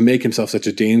was to make himself such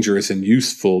a dangerous and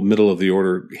useful middle of the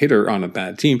order hitter on a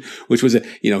bad team, which was,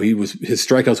 his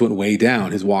strikeouts went way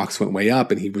down, his walks went way up,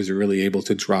 and he was really able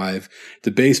to drive the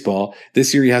baseball.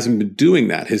 This year, he hasn't been doing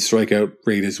that. His strikeout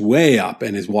rate is way up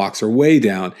and his walks are way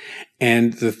down.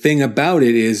 And the thing about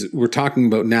it is, we're talking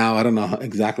about now, I don't know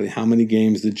exactly how many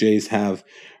games the Jays have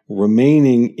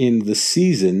remaining in the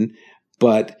season,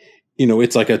 but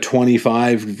it's like a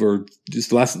 25 or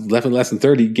just less than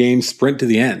 30 game sprint to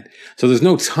the end. So there's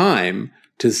no time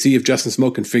to see if Justin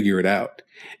Smoak can figure it out.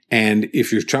 And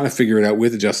if you're trying to figure it out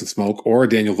with a Justin Smoak or a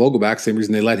Daniel Vogelbach, same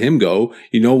reason they let him go,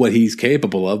 what he's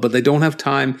capable of, but they don't have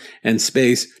time and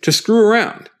space to screw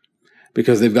around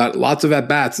because they've got lots of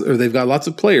at-bats, or they've got lots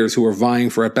of players who are vying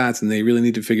for at-bats, and they really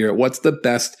need to figure out what's the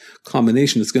best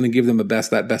combination that's going to give them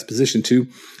that best position to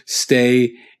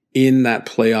stay in that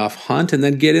playoff hunt and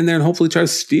then get in there and hopefully try to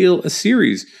steal a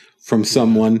series from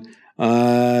someone,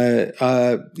 given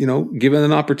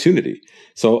an opportunity.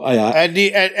 So and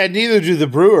neither do the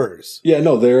Brewers. Yeah,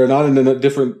 no, they're not in a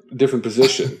different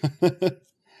position.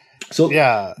 So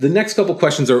yeah, the next couple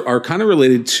questions are kind of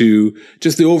related to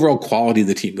just the overall quality of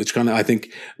the team, which kind of, I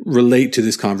think, relate to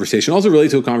this conversation. Also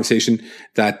relate to a conversation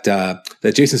that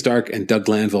Jason Stark and Doug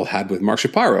Glanville had with Mark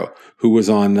Shapiro, who was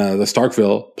on the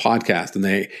Starkville podcast, and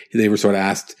they were sort of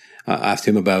asked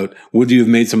him about, would you have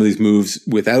made some of these moves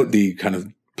without the kind of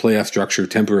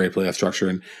temporary playoff structure?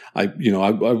 And I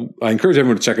encourage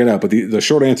everyone to check it out, but the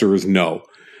short answer is no,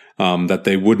 that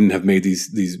they wouldn't have made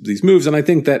these moves. And I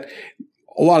think that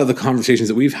a lot of the conversations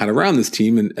that we've had around this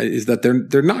team is that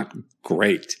they're not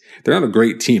great. They're not a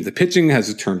great team. The pitching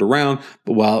has turned around,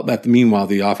 but meanwhile,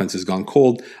 the offense has gone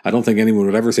cold. I don't think anyone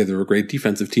would ever say they're a great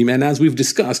defensive team. And as we've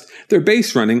discussed, their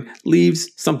base running leaves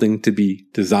something to be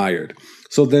desired.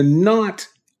 So they're not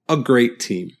a great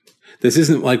team. This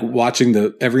isn't like watching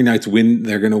every night's win.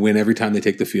 They're going to win every time they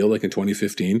take the field, like in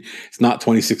 2015. It's not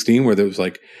 2016 where there was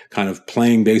like kind of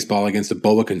playing baseball against a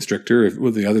boa constrictor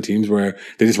with the other teams where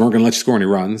they just weren't going to let you score any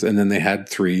runs. And then they had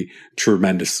 3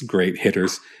 tremendous, great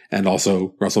hitters and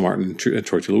also Russell Martin and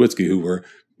Troy Tulowitzki, who were,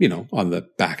 on the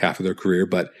back half of their career,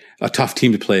 but a tough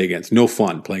team to play against. No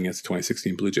fun playing against the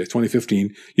 2016 Blue Jays.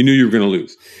 2015, you knew you were going to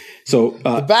lose. So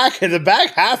the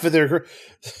back half of their career.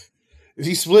 If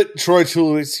you split Troy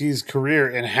Tulowitzki's career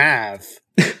in half,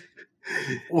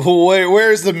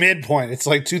 where's the midpoint? It's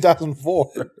like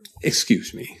 2004.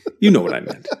 Excuse me. You know what I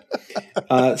meant.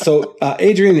 So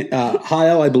Adrian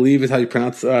Heil, I believe, is how you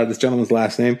pronounce this gentleman's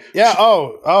last name. Yeah.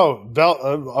 Our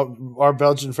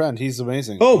Belgian friend. He's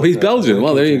amazing. Oh, he's Belgian.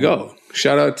 Well, there you go.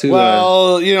 Shout out to.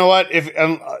 Well, you know what?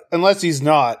 Unless he's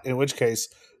not, in which case.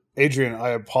 Adrian,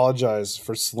 I apologize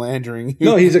for slandering you.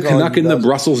 No, he's a Canuck in the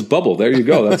Brussels bubble. There you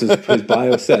go. That's his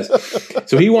bio says.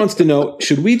 So he wants to know,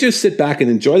 should we just sit back and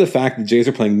enjoy the fact that the Jays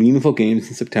are playing meaningful games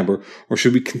in September, or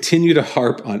should we continue to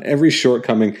harp on every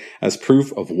shortcoming as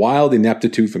proof of wild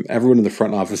ineptitude from everyone in the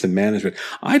front office and management?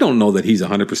 I don't know that he's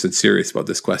 100% serious about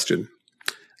this question.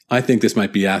 I think this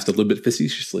might be asked a little bit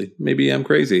facetiously. Maybe I'm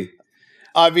crazy.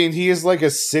 I mean, he is like a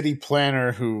city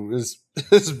planner who is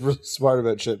really smart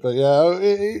about shit, but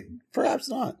yeah, perhaps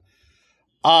not.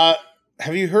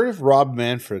 Have you heard of Rob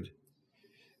Manfred?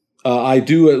 I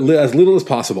do as little as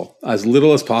possible. As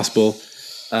little as possible.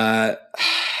 Yeah,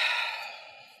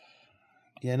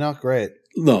 not great.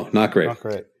 No, not great. Not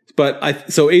great.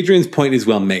 But so Adrian's point is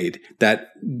well made that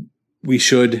we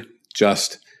should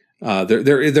just.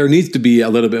 There needs to be a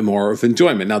little bit more of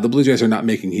enjoyment. Now, the Blue Jays are not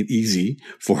making it easy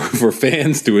for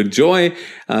fans to enjoy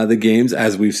the games,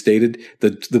 as we've stated.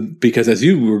 Because as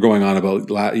you were going on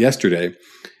about yesterday,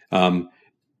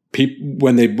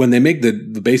 when they make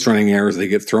the base running errors, they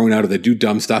get thrown out or they do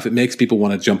dumb stuff. It makes people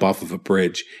want to jump off of a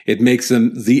bridge. It makes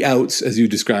the outs, as you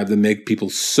described them, make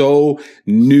people so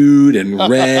nude and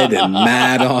red and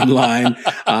mad online.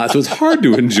 So it's hard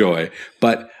to enjoy,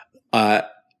 but.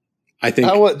 I think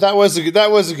that was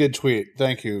a good tweet.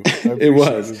 Thank you. It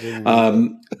was,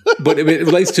 but it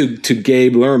relates to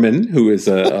Gabe Lerman, who is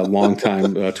a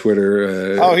longtime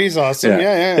Twitter. He's awesome.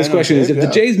 Yeah. His question is: if the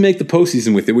Jays make the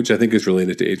postseason with it, which I think is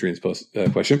related to Adrian's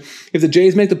question, if the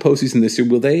Jays make the postseason this year,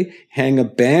 will they hang a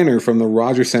banner from the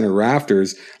Rogers Center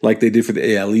rafters like they did for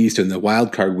the AL East and the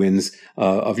wild card wins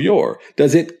of yore?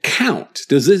 Does it count?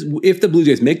 Does this, if the Blue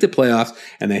Jays make the playoffs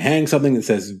and they hang something that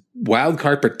says wild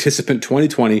card participant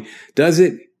 2020? Does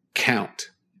it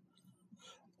count?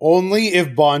 Only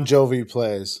if Bon Jovi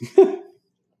plays.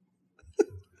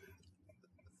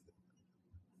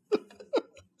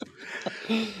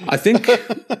 I think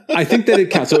that it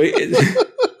counts.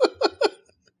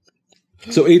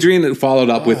 So Adrian followed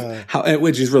up with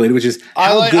which is related, which is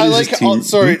how good is this team?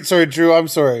 Sorry, Drew. I'm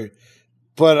sorry,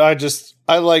 but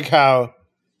I like how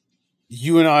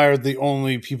you and I are the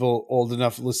only people old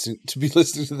enough to be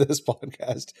listening to this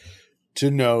podcast to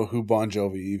know who Bon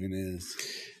Jovi even is.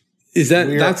 Is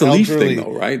that's a Leaf thing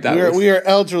though, right? We are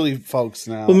elderly folks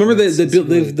now. Well, remember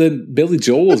the Billy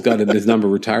Joel's got his number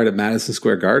retired at Madison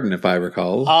Square Garden, if I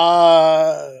recall.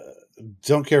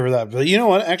 Don't care for that. But you know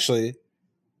what? Actually,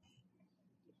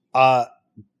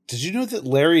 did you know that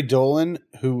Larry Dolan,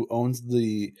 who owns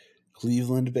the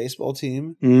Cleveland baseball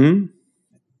team,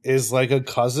 is like a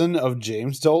cousin of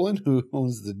James Dolan, who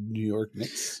owns the New York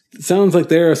Knicks? Sounds like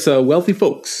they're wealthy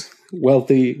folks.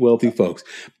 Wealthy folks.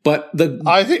 But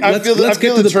I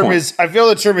feel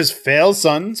the term is fail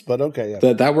sons, but okay.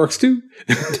 Yeah. That works too.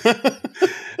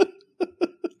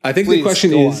 I think the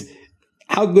question is,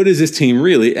 how good is this team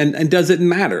really? And does it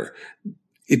matter?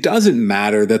 It doesn't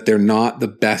matter that they're not the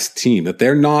best team, that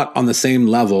they're not on the same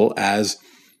level as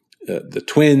the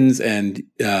Twins and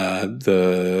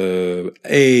the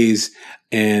A's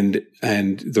and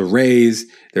the Rays.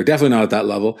 They're definitely not at that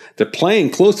level. They're playing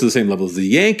close to the same level as the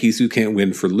Yankees, who can't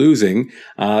win for losing.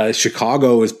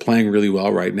 Chicago is playing really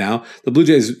well right now. The Blue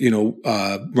Jays,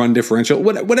 run differential,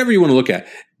 whatever you want to look at.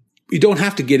 You don't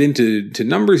have to get into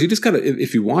numbers. You just gotta,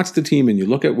 if you watch the team and you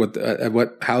look at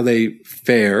how they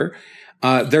fare.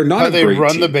 They're not how a they great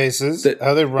run team. The bases,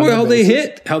 how they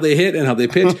hit, and how they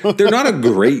pitch. They're not a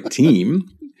great team,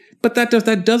 but that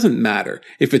doesn't matter.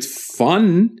 If it's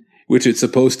fun, which it's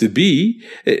supposed to be.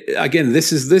 Again,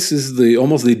 this is the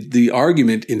almost the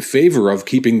argument in favor of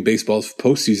keeping baseball's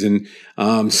postseason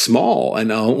small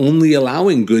and only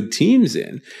allowing good teams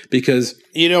in, because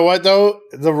you know what though,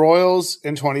 the Royals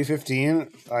in 2015,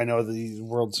 I know the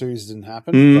World Series didn't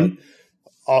happen,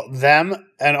 but them,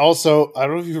 and also I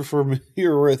don't know if you're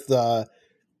familiar with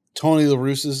Tony La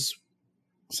Russa's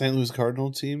St. Louis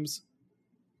Cardinal teams.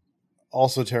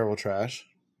 Also terrible trash.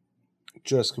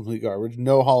 Just complete garbage.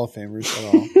 No Hall of Famers at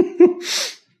all.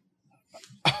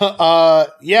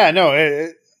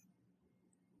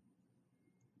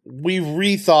 We've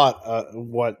rethought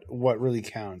what really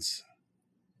counts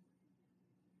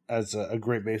as a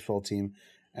great baseball team.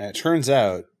 And it turns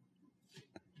out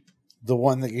the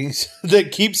one that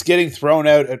keeps getting thrown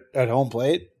out at home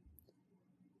plate,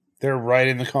 they're right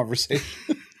in the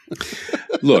conversation.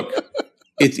 Look,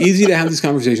 it's easy to have these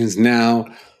conversations now.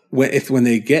 When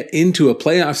they get into a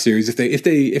playoff series, if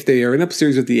they are in a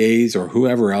series with the A's or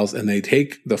whoever else, and they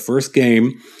take the first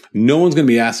game, no one's going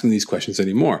to be asking these questions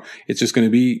anymore. It's just going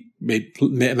to be,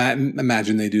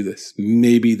 imagine they do this.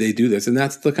 Maybe they do this. And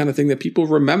that's the kind of thing that people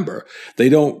remember. They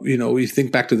don't, you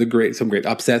think back to some great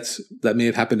upsets that may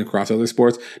have happened across other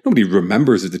sports. Nobody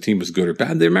remembers if the team was good or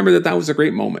bad. They remember that was a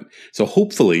great moment. So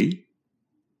hopefully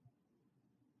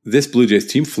this Blue Jays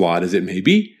team, flawed as it may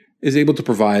be, is able to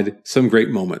provide some great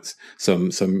moments, some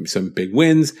big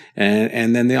wins,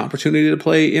 and then the opportunity to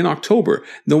play in October.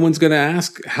 No one's going to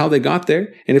ask how they got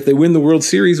there. And if they win the World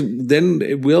Series, then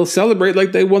we'll celebrate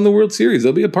like they won the World Series.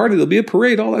 There'll be a party, there'll be a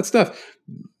parade, all that stuff.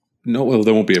 No, well,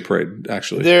 there won't be a parade,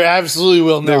 actually. There absolutely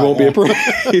will not. There won't be a parade.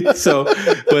 So,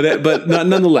 but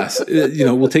nonetheless,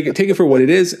 we'll take it for what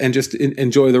it is and just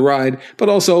enjoy the ride, but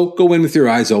also go in with your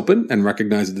eyes open and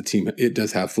recognize that the team, it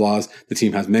does have flaws. The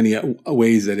team has many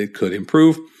ways that it could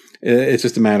improve. It's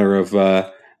just a matter of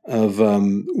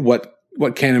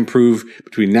what can improve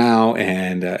between now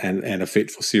and a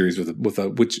fateful series a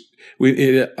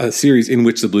series in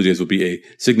which the Blue Jays will be a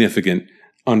significant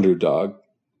underdog.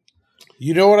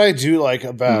 You know what I do like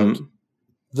about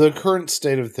the current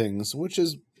state of things, which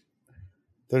is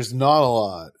there's not a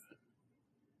lot,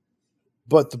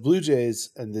 but the Blue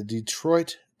Jays and the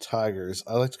Detroit Tigers,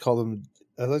 I like to call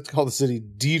the city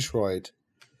Detroit,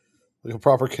 like a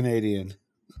proper Canadian,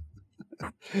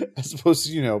 as opposed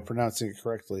to, pronouncing it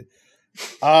correctly.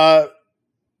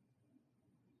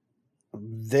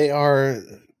 They are,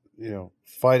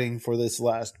 fighting for this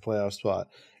last playoff spot.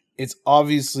 It's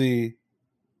obviously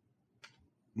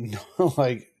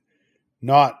they're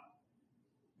not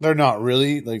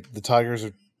really, like, the Tigers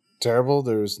are terrible.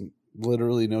 There's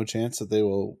literally no chance that they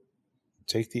will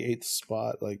take the 8th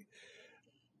spot. Like,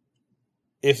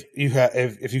 if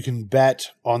you can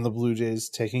bet on the Blue Jays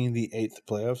taking the 8th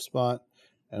playoff spot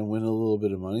and win a little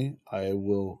bit of money, I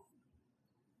will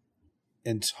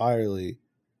entirely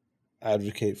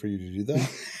advocate for you to do that.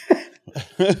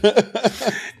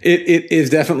 It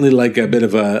is definitely like a bit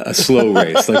of a slow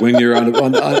race. Like when you're on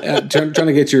trying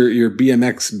to get your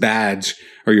BMX badge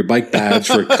or your bike badge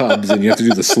for Cubs, and you have to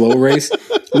do the slow race.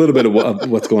 A little bit of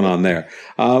what's going on there.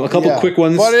 A couple quick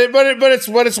ones, but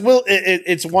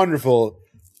it's wonderful.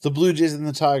 The Blue Jays and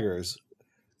the Tigers,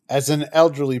 as an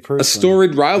elderly person, a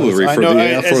storied riwivelry for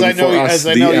us,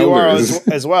 I know you are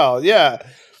as well. Yeah,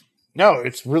 no,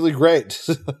 it's really great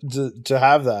to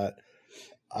have that.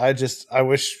 I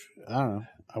wish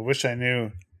I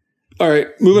knew. All right,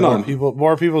 moving on.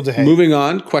 More people to hate. Moving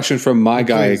on. Question from my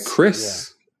guy,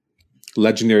 Chris,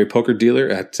 legendary poker dealer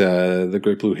at the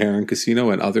Great Blue Heron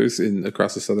Casino and others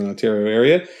across the Southern Ontario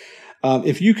area.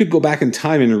 If you could go back in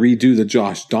time and redo the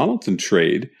Josh Donaldson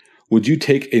trade, would you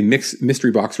take a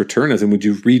mystery box return, as in would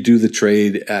you redo the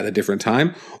trade at a different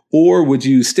time? Or would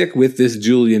you stick with this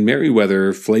Julian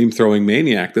Merryweather flame-throwing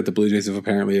maniac that the Blue Jays have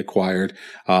apparently acquired,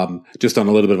 just on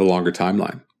a little bit of a longer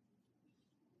timeline?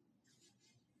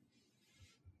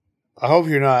 I hope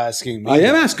you're not asking me. I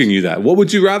am asking you that. What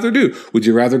would you rather do? Would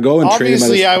you rather go and trade him?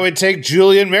 Obviously, I would take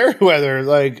Julian Merryweather.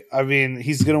 Like, I mean,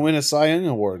 he's going to win a Cy Young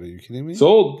Award. Are you kidding me?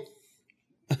 Sold.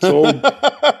 Sold.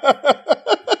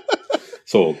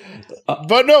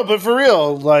 But for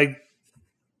real, like,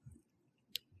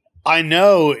 I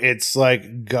know it's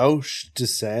like gauche to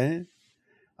say.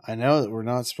 I know that we're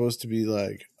not supposed to be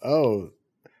like, oh,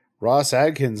 Ross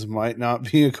Adkins might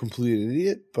not be a complete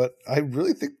idiot, but I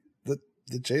really think that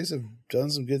the Jays have done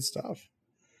some good stuff.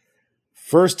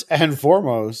 First and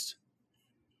foremost,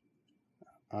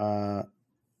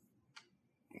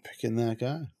 picking that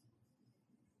guy.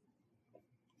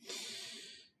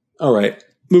 All right,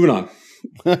 moving on.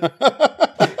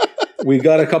 We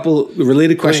got a couple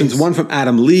related questions. One from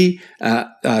Adam Lee.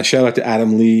 Shout out to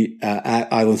Adam Lee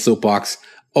at Island Soapbox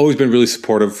always been really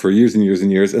supportive for years and years and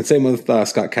years. And same with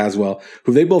Scott Caswell,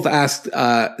 who they both asked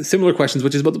similar questions,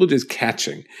 which is about the Blue Jays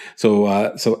catching. So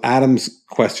Adam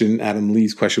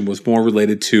Lee's question was more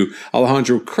related to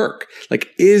Alejandro Kirk. Like,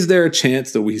 is there a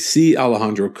chance that we see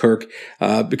Alejandro Kirk?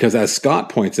 Because as Scott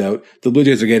points out, the Blue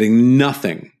Jays are getting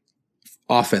nothing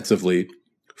offensively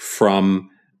from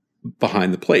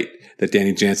behind the plate. That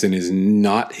Danny Jansen is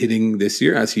not hitting this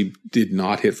year, as he did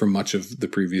not hit for much of the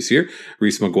previous year.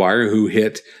 Reese McGuire, who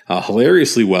hit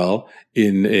hilariously well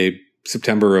in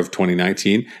September of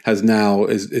 2019, is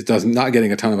not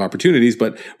getting a ton of opportunities,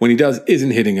 but when he does,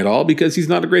 isn't hitting at all because he's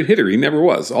not a great hitter. He never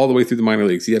was all the way through the minor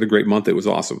leagues. He had a great month. It was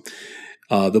awesome.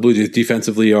 The Blue Jays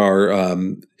defensively are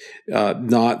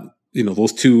not.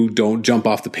 Those two don't jump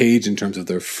off the page in terms of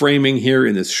their framing here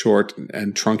in this short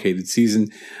and truncated season.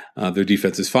 Their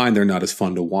defense is fine. They're not as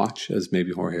fun to watch as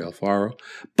maybe Jorge Alfaro.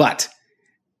 But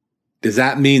does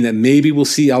that mean that maybe we'll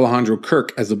see Alejandro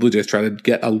Kirk as the Blue Jays try to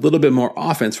get a little bit more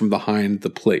offense from behind the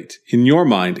plate? In your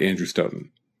mind, Andrew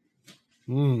Stoughton?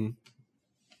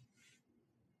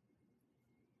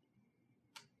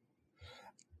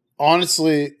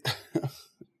 Honestly,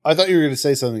 I thought you were going to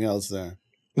say something else there.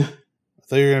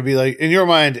 So you're going to be like, in your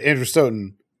mind, Andrew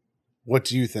Stoughton, what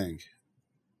do you think?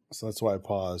 So that's why I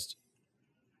paused.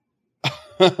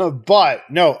 But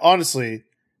no, honestly,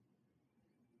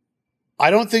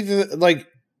 I don't think that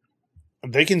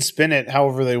they can spin it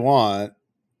however they want.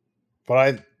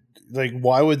 But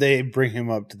why would they bring him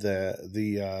up to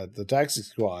the taxi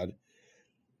squad?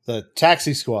 The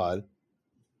taxi squad.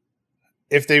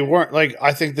 If they weren't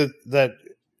I think that.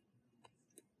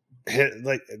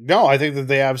 No, I think that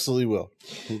they absolutely will.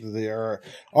 I think that they are.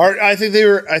 I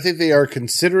think they are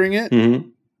considering it,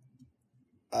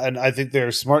 and I think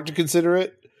they're smart to consider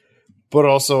it. But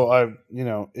also,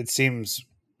 it seems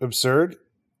absurd.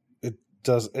 It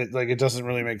doesn't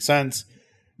really make sense,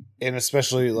 and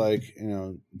especially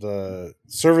the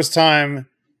service time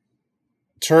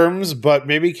terms. But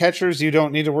maybe catchers, you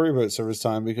don't need to worry about service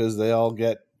time because they all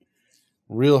get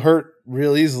real hurt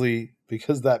real easily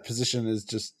because that position is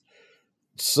just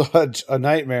such a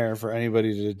nightmare for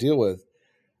anybody to deal with.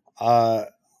 I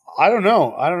don't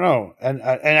know. And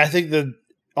I think that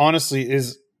honestly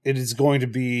it is going to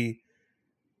be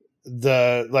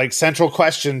the central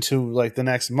question to the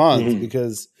next month,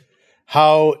 because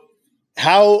how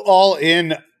all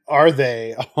in are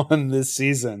they on this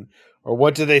season, or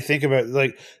what do they think about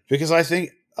because I think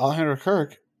Alejandro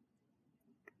Kirk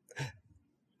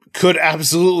could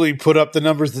absolutely put up the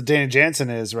numbers that Danny Jansen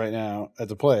is right now at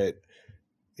the plate.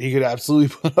 He could absolutely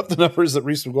put up the numbers that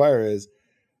Reese McGuire is.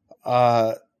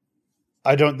 I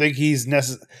don't think he's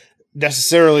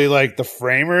necessarily the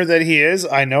framer that he is.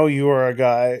 I know you are a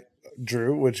guy,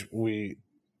 Drew, which we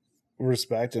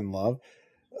respect and love,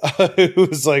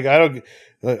 who's I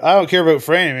don't care about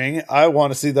framing. I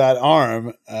want to see that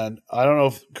arm. And I don't know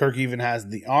if Kirk even has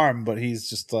the arm, but he's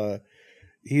just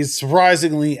he's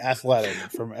surprisingly athletic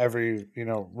from every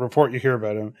report you hear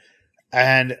about him.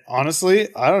 And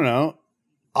honestly, I don't know.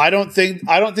 I don't think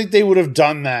they would have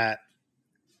done that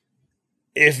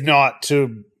if not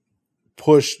to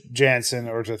push Jansen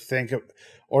or to think of,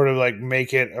 or to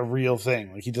make it a real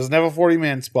thing. He doesn't have a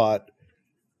 40-man spot,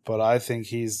 but I think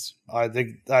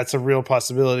that's a real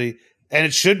possibility, and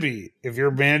it should be if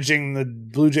you're managing the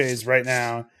Blue Jays right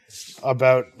now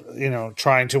about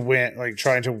trying to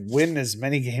win as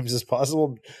many games as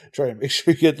possible, trying to make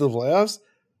sure you get to the playoffs.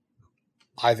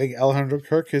 I think Alejandro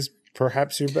Kirk is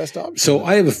perhaps your best option. So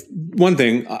I have one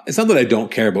thing. It's not that I don't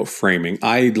care about framing.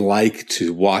 I like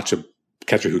to watch a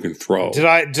catcher who can throw. Did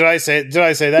I say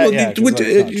that? Well,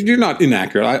 yeah, you're not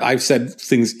inaccurate. I've said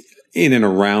things in and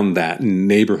around that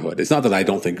neighborhood. It's not that I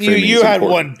don't think framing is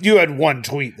important. You had one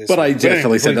tweet this but week. I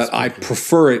definitely said that I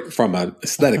prefer it from an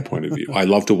aesthetic point of view. I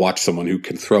love to watch someone who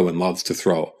can throw and loves to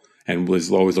throw and was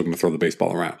always looking to throw the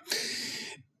baseball around.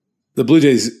 The Blue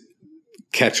Jays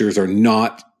catchers have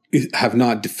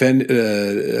not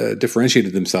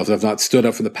differentiated themselves, have not stood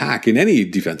up for the pack in any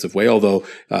defensive way, although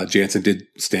Jansen did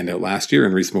stand out last year,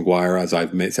 and Reese McGuire, as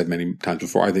I've said many times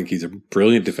before, I think he's a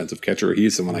brilliant defensive catcher. He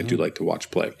is someone I do like to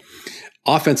watch play.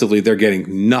 Offensively, they're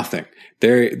getting nothing.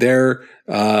 Their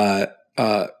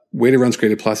weighted runs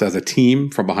created plus as a team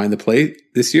from behind the plate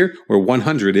this year, where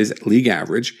 100 is league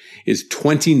average, is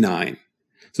 29.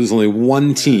 So there's only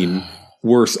one team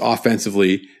worse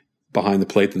offensively behind the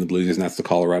plate than the Blue Jays, and that's the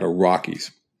Colorado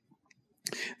Rockies.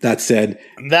 That said,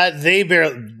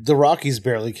 the Rockies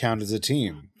barely count as a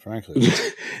team frankly.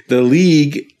 The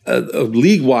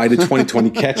league-wide, the 2020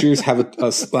 catchers have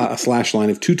a slash line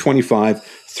of 225,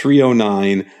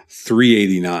 309,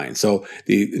 389. So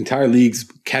the entire league's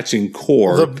catching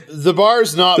core. The bar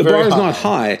is not not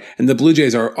high, and the Blue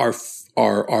Jays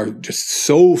are just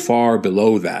so far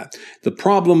below that. The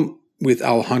problem with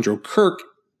Alejandro Kirk,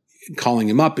 calling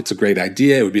him up, it's a great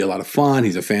idea. It would be a lot of fun.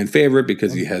 He's a fan favorite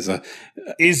because he has a.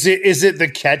 Is it the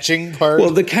catching part? Well,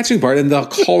 the catching part and the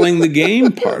calling the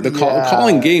game part.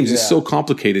 Calling games is so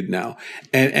complicated now.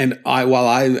 And while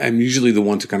I am usually the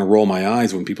one to kind of roll my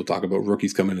eyes when people talk about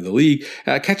rookies coming into the league,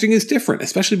 catching is different,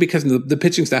 especially because the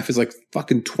pitching staff is like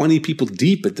fucking 20 people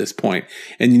deep at this point,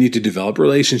 and you need to develop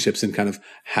relationships and kind of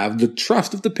have the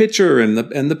trust of the pitcher and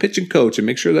the pitching coach and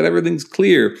make sure that everything's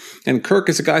clear. And Kirk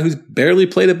is a guy who's barely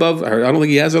played above, or I don't think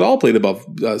he has at all played above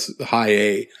high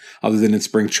A, other than in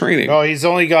spring training. Oh, he's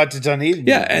only got to Dunedin.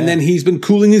 Yeah, and then he's been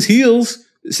cooling his heels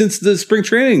since the spring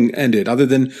training ended, other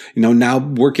than, now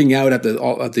working out at the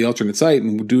alternate site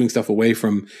and doing stuff away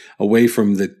from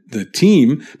the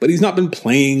team, but he's not been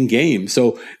playing games.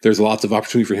 So there's lots of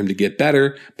opportunity for him to get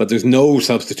better, but there's no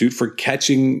substitute for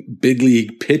catching big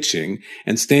league pitching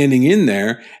and standing in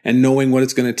there and knowing what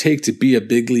it's going to take to be a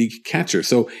big league catcher.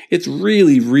 So it's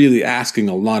really, really asking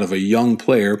a lot of a young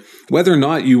player, whether or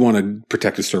not you want to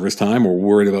protect his service time or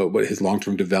worried about what his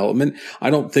long-term development.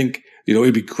 I don't think,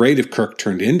 it'd be great if Kirk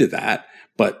turned into that,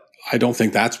 but I don't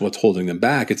think that's what's holding them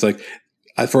back. It's like,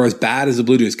 for as bad as the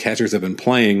Blue Jays catchers have been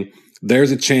playing,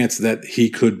 there's a chance that he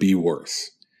could be worse.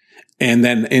 And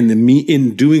then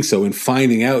in doing so, in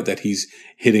finding out that he's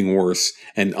hitting worse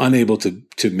and unable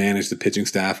to manage the pitching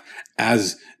staff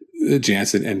as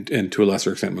Jansen and to a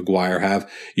lesser extent McGuire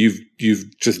have, you've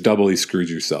just doubly screwed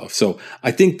yourself. So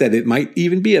I think that it might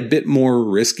even be a bit more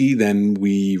risky than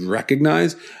we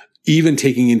recognize, even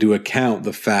taking into account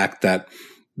the fact that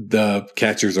the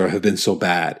catchers have been so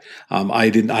bad. I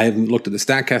haven't looked at the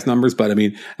StatCast numbers, but I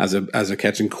mean, as a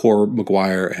catching core,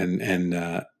 McGuire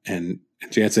and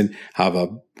Jansen have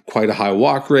quite a high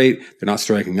walk rate. They're not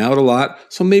striking out a lot,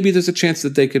 so maybe there's a chance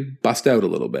that they could bust out a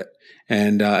little bit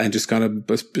and just kind of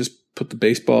just put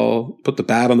the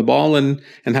bat on the ball and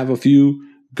have a few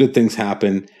good things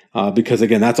happen. Because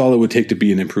again, that's all it would take to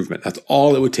be an improvement. That's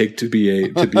all it would take to be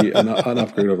an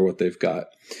upgrade over what they've got.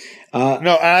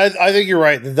 No, I think you're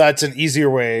right. That's an easier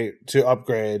way to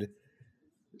upgrade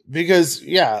because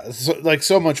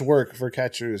so much work for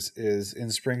catchers is in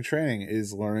spring training,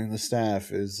 is learning the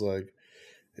staff, is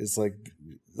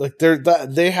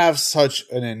they have such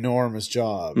an enormous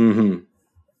job. Mm-hmm.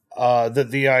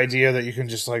 That the idea that you can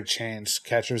just change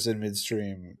catchers in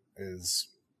midstream is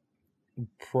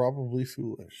probably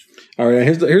foolish. All right,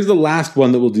 here's the last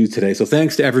one that we'll do today. So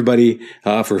thanks to everybody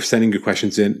for sending your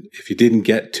questions in. If you didn't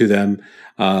get to them,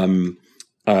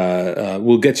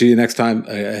 we'll get to you next time.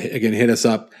 Again, hit us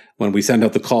up when we send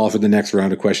out the call for the next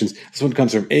round of questions. This one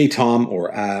comes from Tom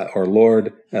or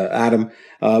Lord Adam,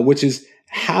 which is,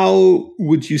 how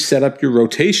would you set up your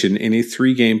rotation in a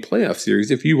 3-game playoff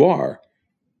series if you are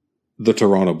the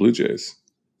Toronto Blue Jays?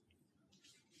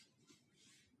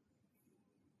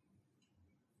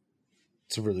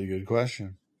 It's a really good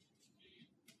question.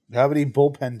 How many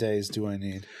bullpen days do I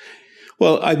need?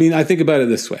 Well, I mean, I think about it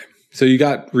this way. So you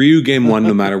got Ryu game 1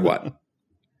 no matter what.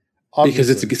 Because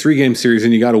it's a 3-game series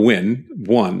and you got to win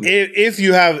one. If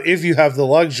you have the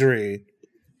luxury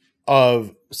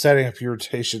of setting up your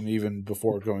rotation even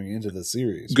before going into the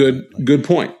series. Good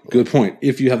point.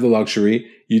 If you have the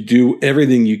luxury, you do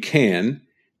everything you can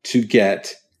to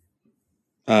get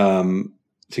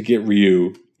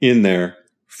Ryu in there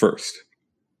first.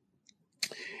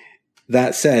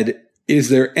 That said, is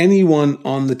there anyone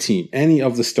on the team, any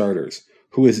of the starters,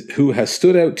 who has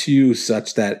stood out to you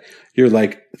such that you're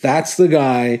like, that's the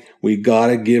guy we got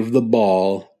to give the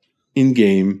ball in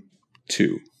game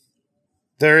 2?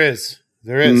 There is.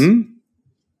 Mm-hmm.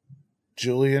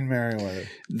 Julian Merryweather.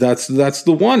 That's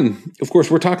the one. Of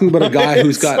course, we're talking about a guy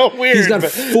who's got so weird, he's got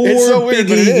 4 big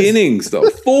league innings though.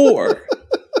 4.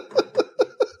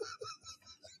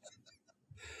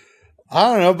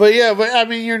 I don't know, but I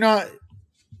mean, you're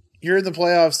in the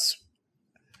playoffs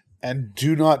and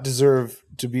do not deserve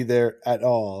to be there at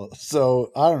all. So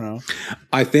I don't know.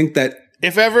 I think that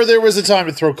if ever there was a time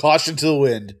to throw caution to the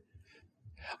wind,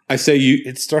 I say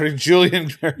it's starting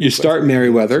Julian Merryweather. You start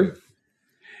Merryweather.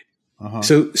 Uh-huh.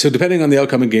 So depending on the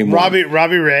outcome of game 1.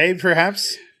 Robbie Ray,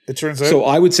 perhaps, it turns out. So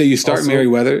I would say you start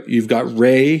Merryweather. You've got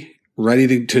Ray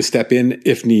ready to step in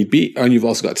if need be, and you've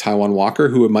also got Taijuan Walker,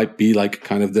 who it might be like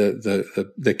kind of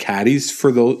the caddies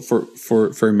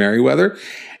for Merryweather.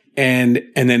 And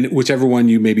then whichever one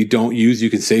you maybe don't use, you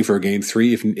can save for a game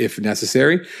 3 if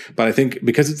necessary. But I think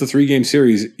because it's a 3-game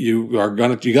series, you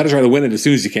got to try to win it as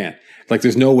soon as you can. Like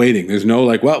there's no waiting. There's no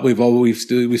like, well, we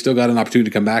still got an opportunity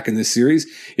to come back in this series.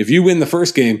 If you win the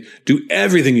first game, do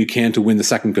everything you can to win the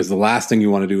second, because the last thing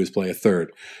you want to do is play a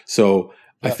third. So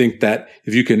I think that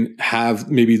if you can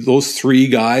have maybe those 3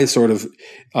 guys sort of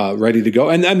ready to go,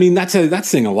 and I mean that's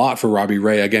saying a lot for Robbie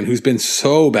Ray again, who's been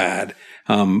so bad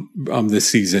this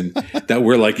season that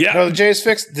we're like, yeah, no, the Jays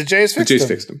fixed him. They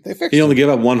fixed him. He only gave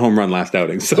up 1 home run last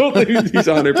outing, so he's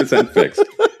 100% fixed.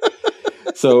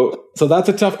 So that's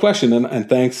a tough question, and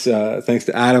thanks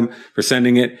to Adam for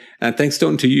sending it, and thanks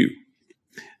Stoughton to you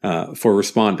for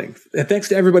responding, and thanks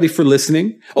to everybody for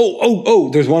listening.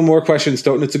 Oh, there's one more question,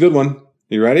 Stoughton. It's a good one.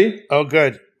 You ready? Oh,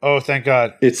 good. Oh, thank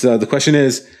God. It's the question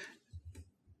is,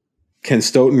 can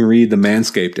Stoughton read the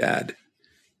Manscaped ad?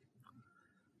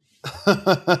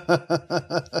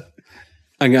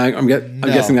 I'm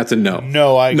guessing that's a no.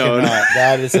 No, I cannot.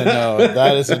 That is a no.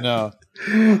 That is a no.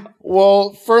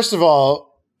 Well, first of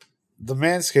all, the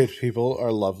Manscaped people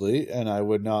are lovely, and I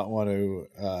would not want to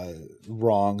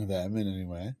wrong them in any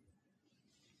way.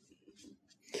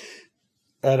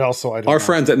 And also, our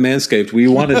friends at Manscaped, we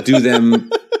want to do them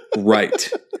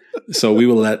right. So we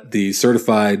will let the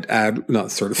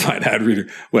not certified ad reader,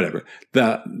 whatever.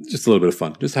 Just a little bit of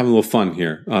fun. Just having a little fun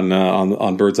here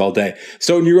on Birds All Day.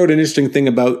 So you wrote an interesting thing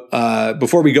about,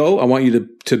 before we go, I want you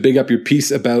to big up your piece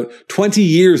about 20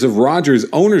 years of Rogers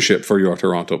ownership for your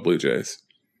Toronto Blue Jays.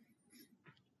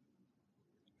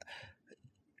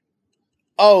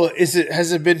 Oh,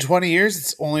 has it been 20 years?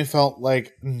 It's only felt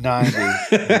like 90.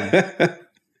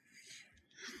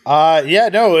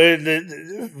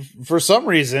 For some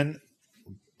reason,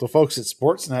 the folks at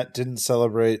Sportsnet didn't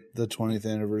celebrate the 20th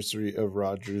anniversary of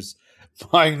Rogers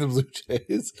buying the Blue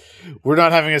Jays. We're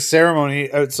not having a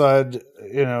ceremony outside,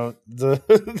 the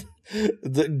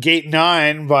Gate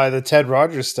 9 by the Ted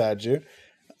Rogers statue.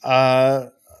 I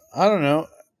don't know.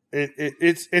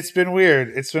 It's been weird.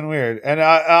 It's been weird, and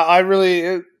I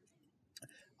really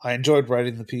enjoyed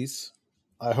writing the piece.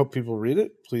 I hope people read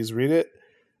it. Please read it.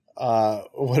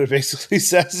 What it basically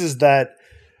says is that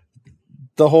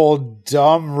the whole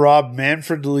dumb Rob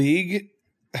Manfred League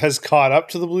has caught up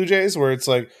to the Blue Jays, where it's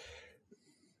like,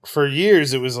 for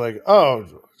years it was like, oh,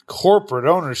 corporate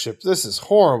ownership, this is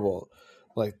horrible.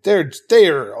 Like they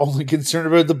are only concerned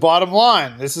about the bottom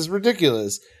line. This is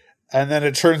ridiculous. And then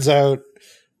it turns out,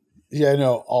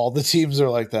 all the teams are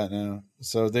like that now.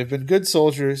 So they've been good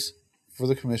soldiers for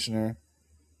the commissioner.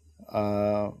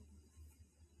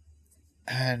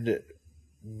 And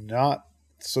not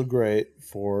so great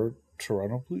for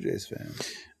Toronto Blue Jays fans.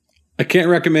 I can't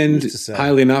recommend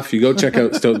highly enough. You go check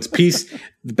out Stoughton's piece.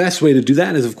 The best way to do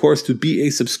that is, of course, to be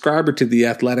a subscriber to The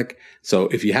Athletic. So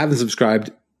if you haven't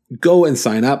subscribed, go and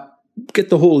sign up. Get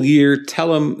the whole year.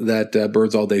 Tell them that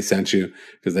Birds All Day sent you,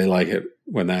 because they like it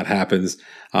when that happens.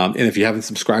 And if you haven't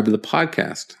subscribed to the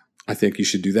podcast, I think you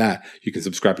should do that. You can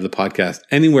subscribe to the podcast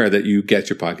anywhere that you get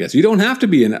your podcast. You don't have to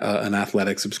be an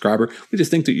Athletic subscriber. We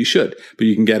just think that you should, but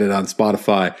you can get it on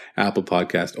Spotify, Apple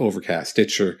Podcast, Overcast,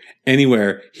 Stitcher,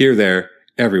 anywhere, here, there,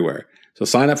 everywhere. So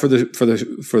sign up for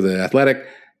the Athletic,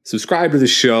 subscribe to the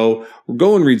show,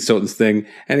 go and read Stoughton's thing.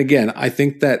 And again, I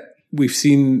think that we've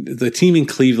seen the team in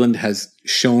Cleveland has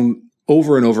shown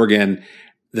over and over again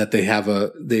that they have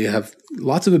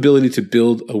lots of ability to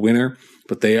build a winner,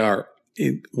 but they are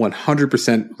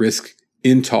 100% risk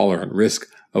intolerant, risk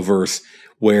averse,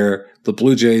 where the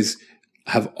Blue Jays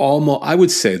have I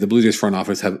would say the Blue Jays front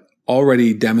office have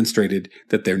already demonstrated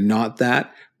that they're not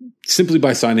that, simply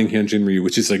by signing Hyunjin Ryu,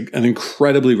 which is an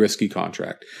incredibly risky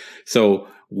contract. So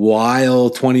while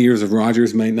 20 years of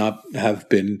Rogers might not have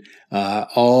been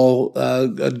all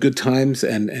good times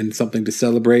and something to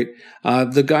celebrate,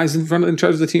 the guys in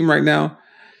charge of the team right now,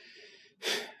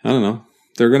 I don't know.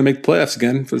 They're going to make the playoffs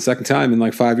again for the second time in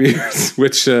like 5 years,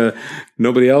 which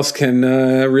nobody else can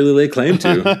really lay claim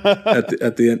to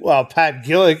at the end. Well, Pat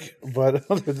Gillick, but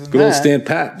other than good old Stan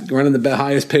Pat running the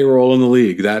highest payroll in the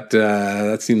league.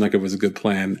 That seemed like it was a good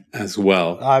plan as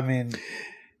well. I mean,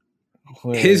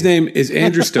 clearly. His name is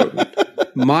Andrew Stoughton.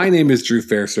 My name is Drew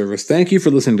Fairservice. Thank you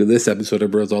for listening to this episode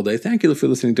of Birds All Day. Thank you for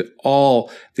listening to all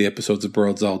the episodes of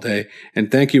Birds All Day. And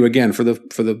thank you again for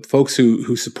the folks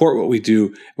who support what we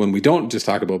do when we don't just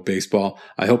talk about baseball.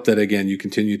 I hope that, again, you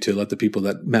continue to let the people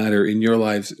that matter in your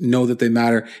lives know that they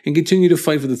matter, and continue to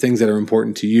fight for the things that are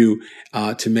important to you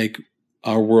to make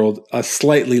our world a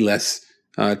slightly less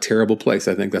terrible place.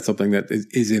 I think that's something that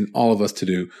is in all of us to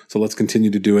do. So let's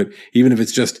continue to do it, even if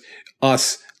it's just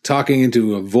us talking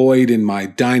into a void in my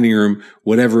dining room,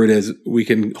 whatever it is, we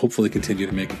can hopefully continue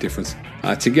to make a difference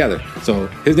together. So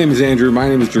his name is Andrew. My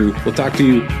name is Drew. We'll talk to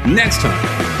you next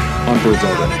time on Birds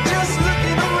All Day.